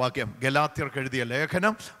 14-ാമത്തെ വാക്യം, ഗലാത്യർക്ക് എഴുതിയ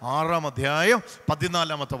ലേഖനം 6-ാം അധ്യായം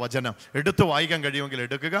 14-ാമത്തെ വചനം. എടുത്ത് വായിക്കാൻ കഴിയുമെങ്കിൽ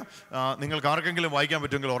എടുക്കുക. നിങ്ങൾക്ക് ആർക്കെങ്കിലും വായിക്കാൻ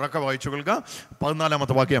പറ്റുമെങ്കിൽ ഉറക്കെ വായിച്ചു കൊള്ളുക.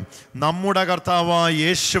 14-ാമത്തെ വാക്യം, നമ്മുടെ കർത്താവായ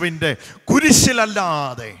യേശുവിൻ്റെ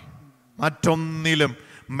കുരിശിലല്ലാതെ മറ്റൊന്നിലും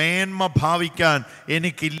മേന്മ ഭാവിക്കാൻ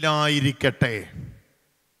എനിക്കില്ലായിരിക്കട്ടെ.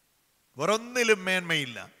 വേറൊന്നിലും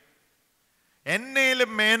മേന്മയില്ല. എന്നേലും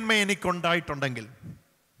മേന്മ എനിക്കുണ്ടായിട്ടുണ്ടെങ്കിൽ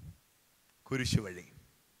കുരിശു വഴി,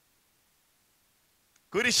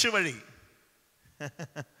 കുരിശു വഴി,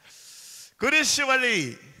 കുരിശു വഴി.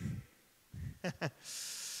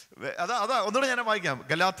 അതാ ഒന്നുകൂടെ ഞാൻ വായിക്കാം.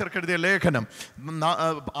 ഗലാത്യർക്ക് എഴുതിയ ലേഖനം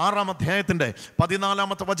 6-ാം അധ്യായത്തിന്റെ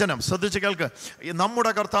 14-ാമത്തെ വചനം ശ്രദ്ധിച്ച് കേൾക്ക്.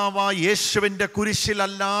 നമ്മുടെ കർത്താവായ യേശുവിൻ്റെ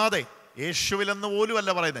കുരിശിലല്ലാതെ, യേശുവിലെന്ന് പോലും അല്ല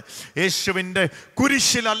പറയുന്നത്, യേശുവിൻ്റെ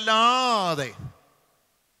കുരിശിലല്ലാതെ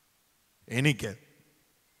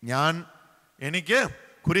എനിക്ക്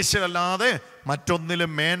കുരിശിലല്ലാതെ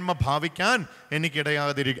മറ്റൊന്നിലും മേന്മ ഭാവിക്കാൻ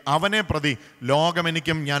എനിക്കിടയാതിരിക്കും. അവനെ പ്രതി ലോകം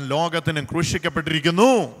എനിക്കും ഞാൻ ലോകത്തിനും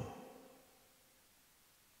ക്രൂശിക്കപ്പെട്ടിരിക്കുന്നു.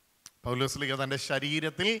 പൗലോസ് തൻ്റെ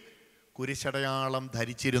ശരീരത്തിൽ കുരിശടയാളം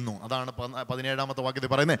ധരിച്ചിരുന്നു. അതാണ് 17-ാമത്തെ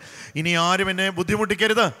വാക്യത്തിൽ പറയുന്നത്. ഇനി ആരും എന്നെ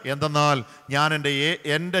ബുദ്ധിമുട്ടിക്കരുത്, എന്തെന്നാൽ ഞാൻ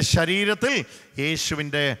എൻ്റെ ശരീരത്തിൽ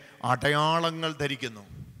യേശുവിൻ്റെ അടയാളങ്ങൾ ധരിക്കുന്നു.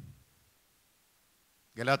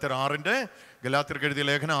 ഗലാത്യർക്ക് എഴുതിയ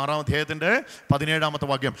ലേഖനം 6-ാം അധ്യായത്തിന്റെ 17-ാമത്തെ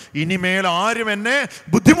വാക്യം, ഇനിമേൽ ആരും എന്നെ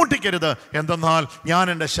ബുദ്ധിമുട്ടിക്കരുത്, എന്തെന്നാൽ ഞാൻ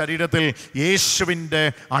എൻ്റെ ശരീരത്തിൽ യേശുവിൻ്റെ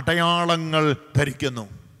അടയാളങ്ങൾ ധരിക്കുന്നു.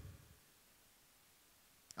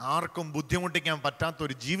 ആർക്കും ബുദ്ധിമുട്ടിക്കാൻ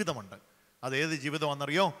പറ്റാത്തൊരു ജീവിതമുണ്ട്. അതേത്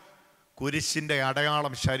ജീവിതമാണെന്നറിയോ? കുരിശിൻ്റെ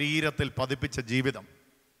അടയാളം ശരീരത്തിൽ പതിപ്പിച്ച ജീവിതം.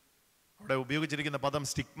 അവിടെ ഉപയോഗിച്ചിരിക്കുന്ന പദം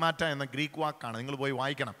സ്റ്റിഗ്മാറ്റ എന്ന ഗ്രീക്ക് വാക്കാണ്. നിങ്ങൾ പോയി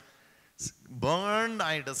വായിക്കണം.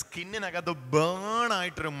 ബേണായിട്ട്, സ്കിന്നിനകത്ത്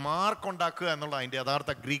ബേണായിട്ടൊരു മാർക്ക് ഉണ്ടാക്കുക എന്നുള്ള അതിൻ്റെ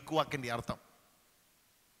യഥാർത്ഥ ഗ്രീക്ക് വാക്കിൻ്റെ അർത്ഥം.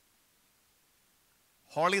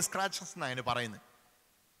 ഹോളി സ്ക്രാച്ചസ് എന്നാണ് അതിന് പറയുന്നത്.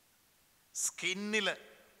 സ്കിന്നിൽ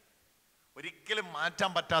ഒരിക്കലും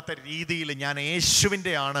മാറ്റാൻ പറ്റാത്ത രീതിയിൽ ഞാൻ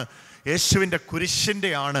യേശുവിൻ്റെയാണ്, യേശുവിൻ്റെ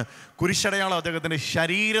കുരിശിൻ്റെയാണ്, കുരിശടയാളം അദ്ദേഹത്തിൻ്റെ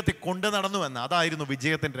ശരീരത്തിൽ കൊണ്ടു നടന്നുവെന്ന്. അതായിരുന്നു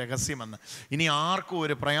വിജയത്തിൻ്റെ രഹസ്യമെന്ന്. ഇനി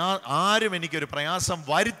ആരും എനിക്കൊരു പ്രയാസം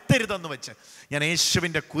വരുത്തരുതെന്ന് വെച്ച് ഞാൻ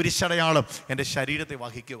യേശുവിൻ്റെ കുരിശടയാളം എൻ്റെ ശരീരത്തെ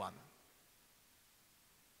വഹിക്കുവാൻ.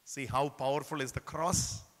 See how powerful is the cross.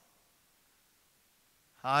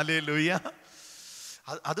 Hallelujah.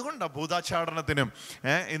 അതുകൊണ്ടാണ് ഭൂതാചാടനത്തിനും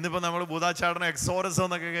ഇന്നിപ്പോൾ നമ്മൾ ഭൂതാചാടനം എക്സോറസം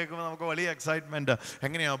എന്നൊക്കെ കേൾക്കുമ്പോൾ നമുക്ക് വലിയ എക്സൈറ്റ്മെൻറ്റ്.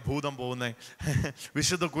 എങ്ങനെയാണ് ഭൂതം പോകുന്നത്?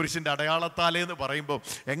 വിശുദ്ധ കുരിശിൻ്റെ അടയാളത്താലേ എന്ന് പറയുമ്പോൾ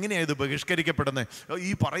എങ്ങനെയാണ് ഇത് ബഹിഷ്കരിക്കപ്പെടുന്നത്?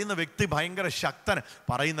 ഈ പറയുന്ന വ്യക്തി ഭയങ്കര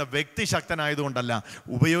പറയുന്ന വ്യക്തി ശക്തനായതുകൊണ്ടല്ല,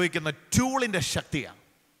 ഉപയോഗിക്കുന്ന ടൂളിൻ്റെ ശക്തിയാണ്.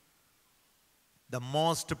 The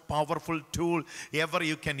most powerful tool ever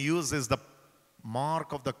you can use is the mark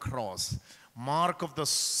of the cross. Mark of the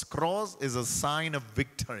cross is a sign of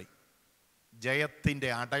victory. ജയത്തിൻ്റെ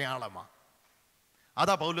അടയാളമാണ്.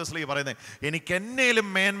 അതാ പൗലോസ്ലീഹ പറയുന്നത്, എനിക്ക് എന്നേലും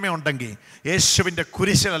മേന്മയുണ്ടെങ്കിൽ യേശുവിൻ്റെ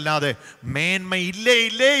കുരിശിലല്ലാതെ മേന്മ ഇല്ലേ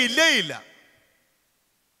ഇല്ലേ ഇല്ലേ ഇല്ല.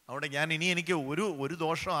 അതുകൊണ്ട് എനിക്ക് ഒരു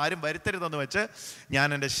ദോഷം ആരും വരുത്തരുതെന്ന് വെച്ച് ഞാൻ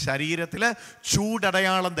എൻ്റെ ശരീരത്തിൽ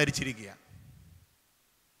ചൂടടയാളം ധരിച്ചിരിക്കുക.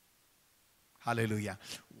 Hallelujah.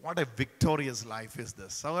 What a victorious life is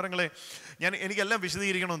this. സഹോദരങ്ങളെ, എനിക്കെല്ലാം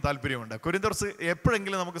വിശദീകരിക്കണമെന്ന് താല്പര്യമുണ്ട്. കൊരിന്ത്യർ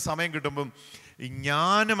എപ്പോഴെങ്കിലും നമുക്ക് സമയം കിട്ടുമ്പം ഈ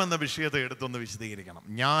ജ്ഞാനം എന്ന വിഷയത്തെ എടുത്തൊന്ന് വിശദീകരിക്കണം.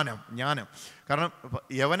 ജ്ഞാനം കാരണം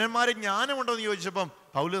യവനന്മാർ ജ്ഞാനമുണ്ടോ എന്ന് ചോദിച്ചപ്പം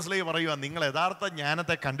പൗലോസ്ലീഹ പറയുക, നിങ്ങൾ യഥാർത്ഥ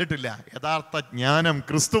ജ്ഞാനത്തെ കണ്ടിട്ടില്ല, യഥാർത്ഥ ജ്ഞാനം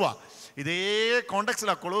ക്രിസ്തുവാ. ഇതേ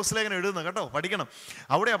കോണ്ടക്സ്റ്റിലാണ് കൊളോസ്ലേഖനം എഴുതുന്നത് കേട്ടോ, പഠിക്കണം.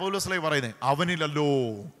 അവിടെ പൗലോസ്ലീഹ പറയുന്നത്, അവനിലല്ലോ,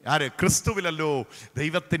 ക്രിസ്തുവിലല്ലോ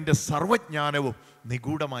ദൈവത്തിൻ്റെ സർവ്വജ്ഞാനവും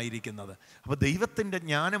നിഗൂഢമായിരിക്കുന്നത്. അപ്പോൾ ദൈവത്തിൻ്റെ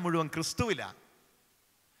ജ്ഞാനം മുഴുവൻ ക്രിസ്തുവില.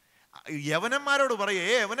 യവനന്മാരോട് പറയേ,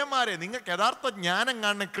 യവനന്മാരെ, നിങ്ങൾക്ക് യഥാർത്ഥ ജ്ഞാനം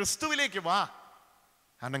കാണണം, ക്രിസ്തുവിലേക്ക് വാ.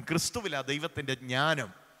 കാരണം ക്രിസ്തുവില ദൈവത്തിൻ്റെ ജ്ഞാനം.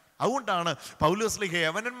 അതുകൊണ്ടാണ് പൗലോസ്ലീഹ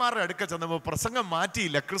യവനന്മാരുടെ അടുക്ക ചെന്നപ്പോൾ പ്രസംഗം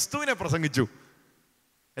മാറ്റിയില്ല, ക്രിസ്തുവിനെ പ്രസംഗിച്ചു.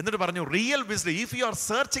 എന്നിട്ട് പറഞ്ഞു, real wisdom, if you are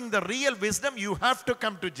searching the real wisdom, you have to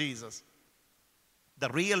come to Jesus.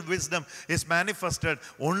 The real wisdom is manifested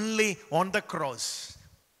only on the cross.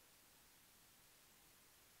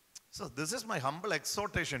 So this is my humble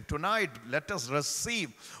exhortation tonight. Let us receive,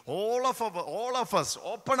 all of us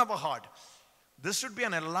open our heart. This should be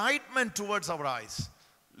an enlightenment towards our eyes.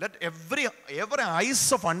 Let every eyes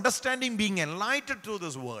of understanding being enlightened through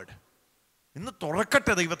this word. ഇന്ന്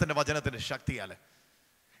തുറക്കട്ടെ ദൈവത്തിൻ്റെ വചനത്തിൻ്റെ ശക്തിയാൽ.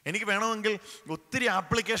 എനിക്ക് വേണമെങ്കിൽ ഒത്തിരി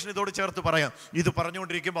application ഇതോട് ചേർത്ത് പറയാം. ഇത്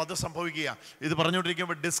പറഞ്ഞുകൊണ്ടിരിക്കുമ്പോൾ അത് സംഭവിക്കുക, ഇത്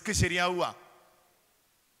പറഞ്ഞുകൊണ്ടിരിക്കുമ്പോൾ ഡിസ്ക് ശരിയാവുക.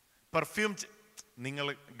 പെർഫ്യൂം, നിങ്ങൾ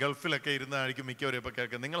ഗൾഫിലൊക്കെ ഇരുന്നായിരിക്കും മിക്കവരും ഇപ്പോൾ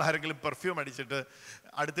കേൾക്കുക. നിങ്ങൾ ആരെങ്കിലും പെർഫ്യൂം അടിച്ചിട്ട്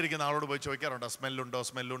അടുത്തിരിക്കുന്ന ആളോട് പോയി ചോദിക്കാറുണ്ടോ,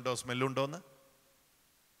 സ്മെല്ലുണ്ടോ എന്ന്?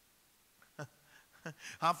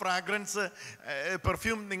 ആ ഫ്രാഗ്രൻസ്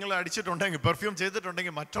പെർഫ്യൂം നിങ്ങൾ അടിച്ചിട്ടുണ്ടെങ്കിൽ, പെർഫ്യൂം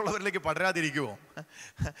ചെയ്തിട്ടുണ്ടെങ്കിൽ മറ്റുള്ളവരിലേക്ക് പടരാതിരിക്കുമോ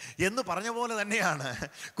എന്ന് പറഞ്ഞ പോലെ തന്നെയാണ്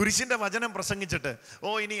കുരിശിൻ്റെ വചനം പ്രസംഗിച്ചിട്ട്,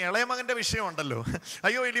 ഇനി ഇളയ മകൻ്റെ വിഷയമുണ്ടല്ലോ,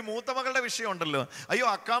 അയ്യോ ഇനി മൂത്ത മകളുടെ വിഷയമുണ്ടല്ലോ, അയ്യോ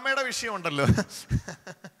അക്കാമ്മയുടെ വിഷയമുണ്ടല്ലോ.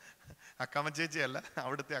 അക്കാമ്മ ചേച്ചിയല്ല,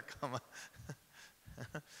 അവിടുത്തെ അക്കാമ്മ.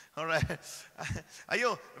 അയ്യോ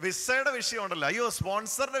വിസയുടെ വിഷയമുണ്ടല്ലോ, അയ്യോ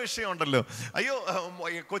സ്പോൺസറിന്റെ വിഷയമുണ്ടല്ലോ, അയ്യോ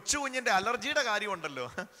കൊച്ചു കുഞ്ഞിന്റെ അലർജിയുടെ കാര്യമുണ്ടല്ലോ.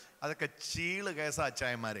 അതൊക്കെ ചീള് കേസാ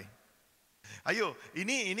അച്ചായന്മാരെ. അയ്യോ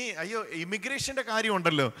ഇനി അയ്യോ ഇമിഗ്രേഷന്റെ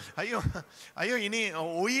കാര്യമുണ്ടല്ലോ, അയ്യോ ഇനി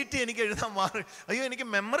OET എനിക്ക് എഴുതാൻ മാറി, അയ്യോ എനിക്ക്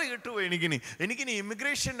മെമ്മറി കിട്ടുമോ, എനിക്കിനി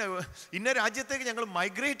ഇമിഗ്രേഷൻ ഇന്ന രാജ്യത്തേക്ക് ഞങ്ങൾ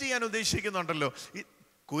മൈഗ്രേറ്റ് ചെയ്യാൻ ഉദ്ദേശിക്കുന്നുണ്ടല്ലോ.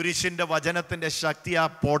 കുരിശിന്റെ വചനത്തിന്റെ ശക്തി ആ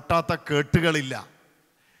പൊട്ടാത്ത കേട്ടുകളില്ല,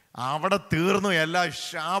 അവിടെ തീർന്നു എല്ലാ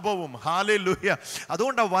ശാപവും. ഹല്ലേലൂയ.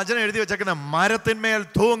 അതുകൊണ്ടാണ് വചനം എഴുതി വെച്ചേക്കുന്നത്, മരത്തിന്മേൽ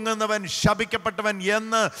തൂങ്ങുന്നവൻ ശപിക്കപ്പെട്ടവൻ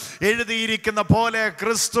എന്ന് എഴുതിയിരിക്കുന്ന പോലെ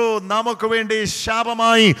ക്രിസ്തു നമുക്ക് വേണ്ടി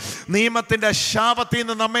ശാപമായി നിയമത്തിന്റെ ശാപത്തിൽ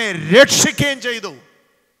നിന്ന് നമ്മെ രക്ഷിക്കുകയും ചെയ്തു.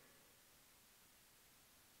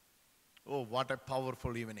 What A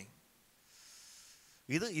powerful evening.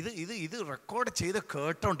 ഇത് റെക്കോർഡ് ചെയ്ത്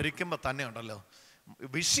കേട്ടോണ്ടിരിക്കുമ്പോൾ തന്നെ ഉണ്ടല്ലോ,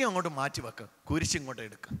 വിഷയം അങ്ങോട്ട് മാറ്റി വെക്കുക, കുരിശിങ്ങോട്ട്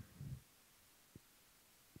എടുക്കുക,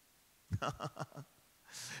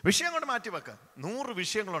 വിഷയം അങ്ങോട്ട് മാറ്റി വെക്കുക. 100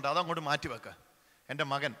 വിഷയങ്ങളുണ്ട്, അതങ്ങോട്ട് മാറ്റി വെക്കുക. എൻ്റെ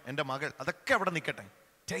മകൻ, എൻ്റെ മകൾ, അതൊക്കെ അവിടെ നിൽക്കട്ടെ.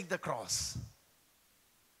 Take the cross.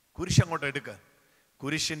 കുരിശ് അങ്ങോട്ട് എടുക്കുക.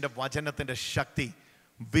 കുരിശിൻ്റെ വചനത്തിൻ്റെ ശക്തി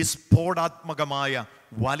വിസ്ഫോടാത്മകമായ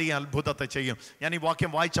വലിയ അത്ഭുതത്തെ ചെയ്യും. ഞാൻ ഈ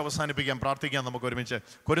വാക്യം വായിച്ച് അവസാനിപ്പിക്കാം, പ്രാർത്ഥിക്കാം നമുക്ക് ഒരുമിച്ച്.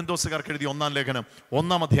 കൊരിന്തോസുകാർക്ക് എഴുതിയ 1-ാം ലേഖനം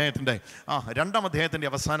 1-ാം അധ്യായത്തിൻ്റെ 2-ാം അധ്യായത്തിൻ്റെ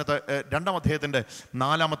അവസാനത്തെ 2-ാം അധ്യായത്തിൻ്റെ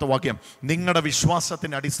 4-ാമത്തെ വാക്യം, നിങ്ങളുടെ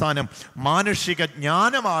വിശ്വാസത്തിൻ്റെ അടിസ്ഥാനം മാനുഷിക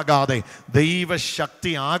ജ്ഞാനമാകാതെ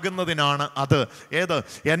ദൈവശക്തി ആകുന്നതിനാണ് അത്. ഏത്?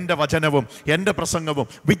 എൻ്റെ വചനവും എൻ്റെ പ്രസംഗവും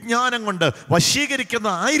വിജ്ഞാനം കൊണ്ട്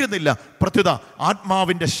വശീകരിക്കുന്നതായിരുന്നില്ല, പ്രത്യുത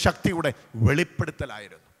ആത്മാവിൻ്റെ ശക്തിയുടെ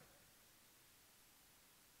വെളിപ്പെടുത്തലായിരുന്നു.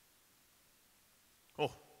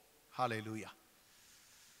 ഹല്ലേലൂയ.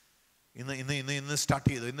 ഇന്ന് സ്റ്റാർട്ട്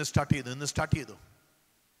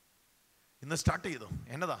ചെയ്തു.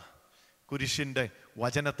 എന്നതാ? കുരിശിൻ്റെ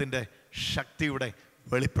വചനത്തിൻ്റെ ശക്തിയുടെ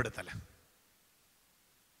വെളിപ്പെടുത്തൽ.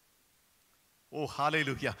 ഓ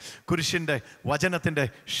ഹല്ലേലൂയ! കുരിശിൻ്റെ വചനത്തിൻ്റെ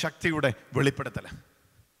ശക്തിയുടെ വെളിപ്പെടുത്തൽ.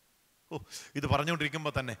 ഓ, ഇത്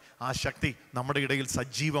പറഞ്ഞുകൊണ്ടിരിക്കുമ്പോൾ തന്നെ ആ ശക്തി നമ്മുടെ ഇടയിൽ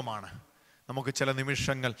സജീവമാണ്. നമുക്ക് ചില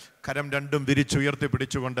നിമിഷങ്ങൾ കരം രണ്ടും വിരിച്ചുയർത്തി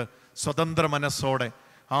പിടിച്ചുകൊണ്ട് സ്വതന്ത്ര മനസ്സോടെ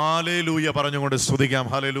ഹല്ലേലൂയ പറഞ്ഞുകൊണ്ട് സ്തുതിക്കാം.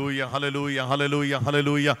 Hallelujah, hallelujah, hallelujah,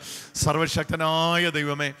 hallelujah. സർവശക്തനായ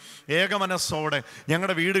ദൈവമേ, ഏകമനസ്സോടെ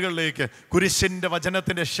ഞങ്ങളുടെ വീടുകളിലേക്ക് കുരിശിൻ്റെ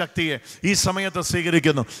വചനത്തിൻ്റെ ശക്തിയെ ഈ സമയത്ത്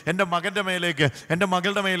സ്വീകരിക്കുന്നു. എൻ്റെ മകൻ്റെ മേലേക്ക്, എൻ്റെ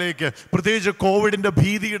മകളുടെ മേലേക്ക്, പ്രത്യേകിച്ച് കോവിഡിൻ്റെ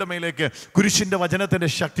ഭീതിയുടെ മേലേക്ക് കുരിശിൻ്റെ വചനത്തിൻ്റെ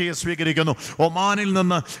ശക്തിയെ സ്വീകരിക്കുന്നു. ഒമാനിൽ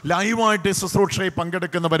നിന്ന് ലൈവായിട്ട് ശുശ്രൂഷയിൽ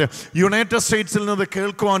പങ്കെടുക്കുന്നവർ, യുണൈറ്റഡ് സ്റ്റേറ്റ്സിൽ നിന്ന്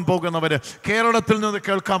കേൾക്കുവാൻ പോകുന്നവർ, കേരളത്തിൽ നിന്ന്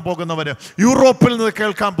കേൾക്കാൻ പോകുന്നവർ, യൂറോപ്പിൽ നിന്ന്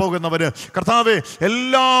കേൾക്കാൻ പോകുന്നവർ, കർത്താവേ,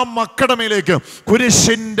 എല്ലാ മക്കളുടെ മേലേക്ക്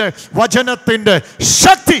കുരിശിന്റെ വചനത്തിന്റെ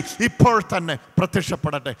ശക്തി ഇപ്പോൾ തന്നെ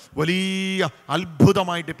പ്രത്യക്ഷപ്പെടട്ടെ. വലിയ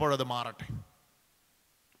അത്ഭുതമായിട്ട് ഇപ്പോഴത് മാറട്ടെ.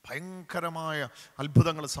 ഭയങ്കരമായ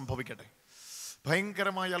അത്ഭുതങ്ങൾ സംഭവിക്കട്ടെ.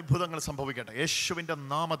 യേശുവിൻ്റെ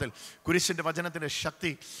നാമത്തിൽ കുരിശിൻ്റെ വചനത്തിൻ്റെ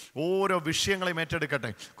ശക്തി ഓരോ വിഷയങ്ങളെയും ഏറ്റെടുക്കട്ടെ.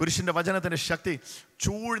 കുരിശിൻ്റെ വചനത്തിൻ്റെ ശക്തി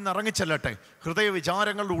ചൂഴ്ന്നിറങ്ങിച്ചെല്ലട്ടെ. ഹൃദയ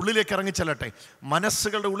വിചാരങ്ങളുടെ ഉള്ളിലേക്ക് ഇറങ്ങിച്ചെല്ലട്ടെ.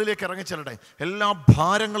 മനസ്സുകളുടെ ഉള്ളിലേക്ക് ഇറങ്ങിച്ചെല്ലട്ടെ. എല്ലാ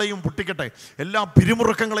ഭാരങ്ങളെയും പൊട്ടിക്കട്ടെ. എല്ലാ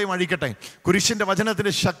പിരിമുറുക്കങ്ങളെയും അഴിക്കട്ടെ. കുരിശിൻ്റെ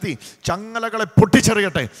വചനത്തിൻ്റെ ശക്തി ചങ്ങലകളെ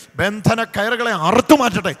പൊട്ടിച്ചെറിയട്ടെ. ബന്ധന കയറുകളെ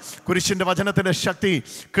അറുത്തുമാറ്റട്ടെ. കുരിശിൻ്റെ വചനത്തിൻ്റെ ശക്തി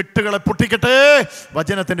കെട്ടുകളെ പൊട്ടിക്കട്ടെ.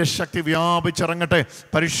 വചനത്തിൻ്റെ ശക്തി വ്യാപിച്ചിറങ്ങട്ടെ.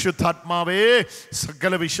 പരിശുദ്ധാത്മാവേ,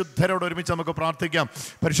 സകല വിശുദ്ധരോട് ഒരുമിച്ച് നമുക്ക് പ്രാർത്ഥിക്കാം.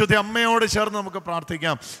 പരിശുദ്ധ അമ്മയോട് ചേർന്ന് നമുക്ക്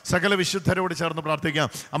പ്രാർത്ഥിക്കാം. സകല വിശുദ്ധരോട് ചേർന്ന് പ്രാർത്ഥിക്കാം.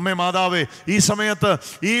 അമ്മേ മാതാവേ, ഈ സമയത്ത്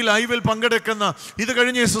ഈ ലൈവിൽ പങ്കെടുക്കുന്ന, ഇത്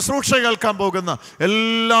കഴിഞ്ഞ് ശുശ്രൂഷ കേൾക്കാൻ പോകുന്ന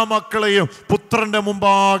എല്ലാ മക്കളെയും പുത്രന്റെ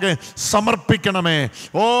മുമ്പാകെ സമർപ്പിക്കണമേ.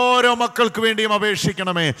 ഓരോ മക്കൾക്ക് വേണ്ടിയും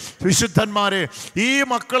അപേക്ഷിക്കണമേ. വിശുദ്ധന്മാരെ, ഈ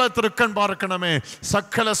മക്കളെ തൃക്കൺ പാർക്കണമേ.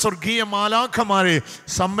 സകല സ്വർഗീയ മാലാഖമാരെ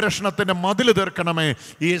സംരക്ഷണത്തിന്റെ മതിൽ തീർക്കണമേ.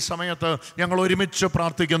 ഈ സമയത്ത് ഞങ്ങൾ ഒരുമിച്ച്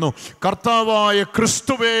പ്രാർത്ഥിക്കുന്നു. കർത്താവായ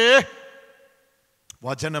ക്രിസ്തുവേ,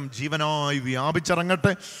 വചനം ജീവനായി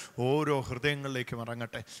വ്യാപിച്ചിറങ്ങട്ടെ. ഓരോ ഹൃദയങ്ങളിലേക്കും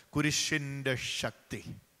ഇറങ്ങട്ടെ കുരിശിൻ്റെ ശക്തി.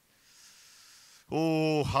 ഓ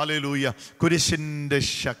ഹല്ലേലൂയ! കുരിശിൻ്റെ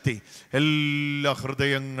ശക്തി എല്ലാ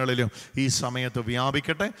ഹൃദയങ്ങളിലും ഈ സമയത്ത്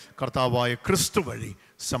വ്യാപിക്കട്ടെ. കർത്താവായ ക്രിസ്തു വഴി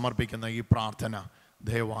സമർപ്പിക്കുന്ന ഈ പ്രാർത്ഥന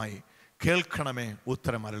ദയവായി കേൾക്കണമേ,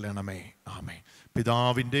 ഉത്തരമരുളണമേ. ആമേൻ.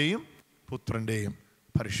 പിതാവിൻ്റെയും പുത്രൻ്റെയും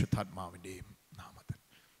പരിശുദ്ധാത്മാവിൻ്റെയും നാമത്തിൽ.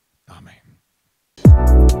 ആമേൻ.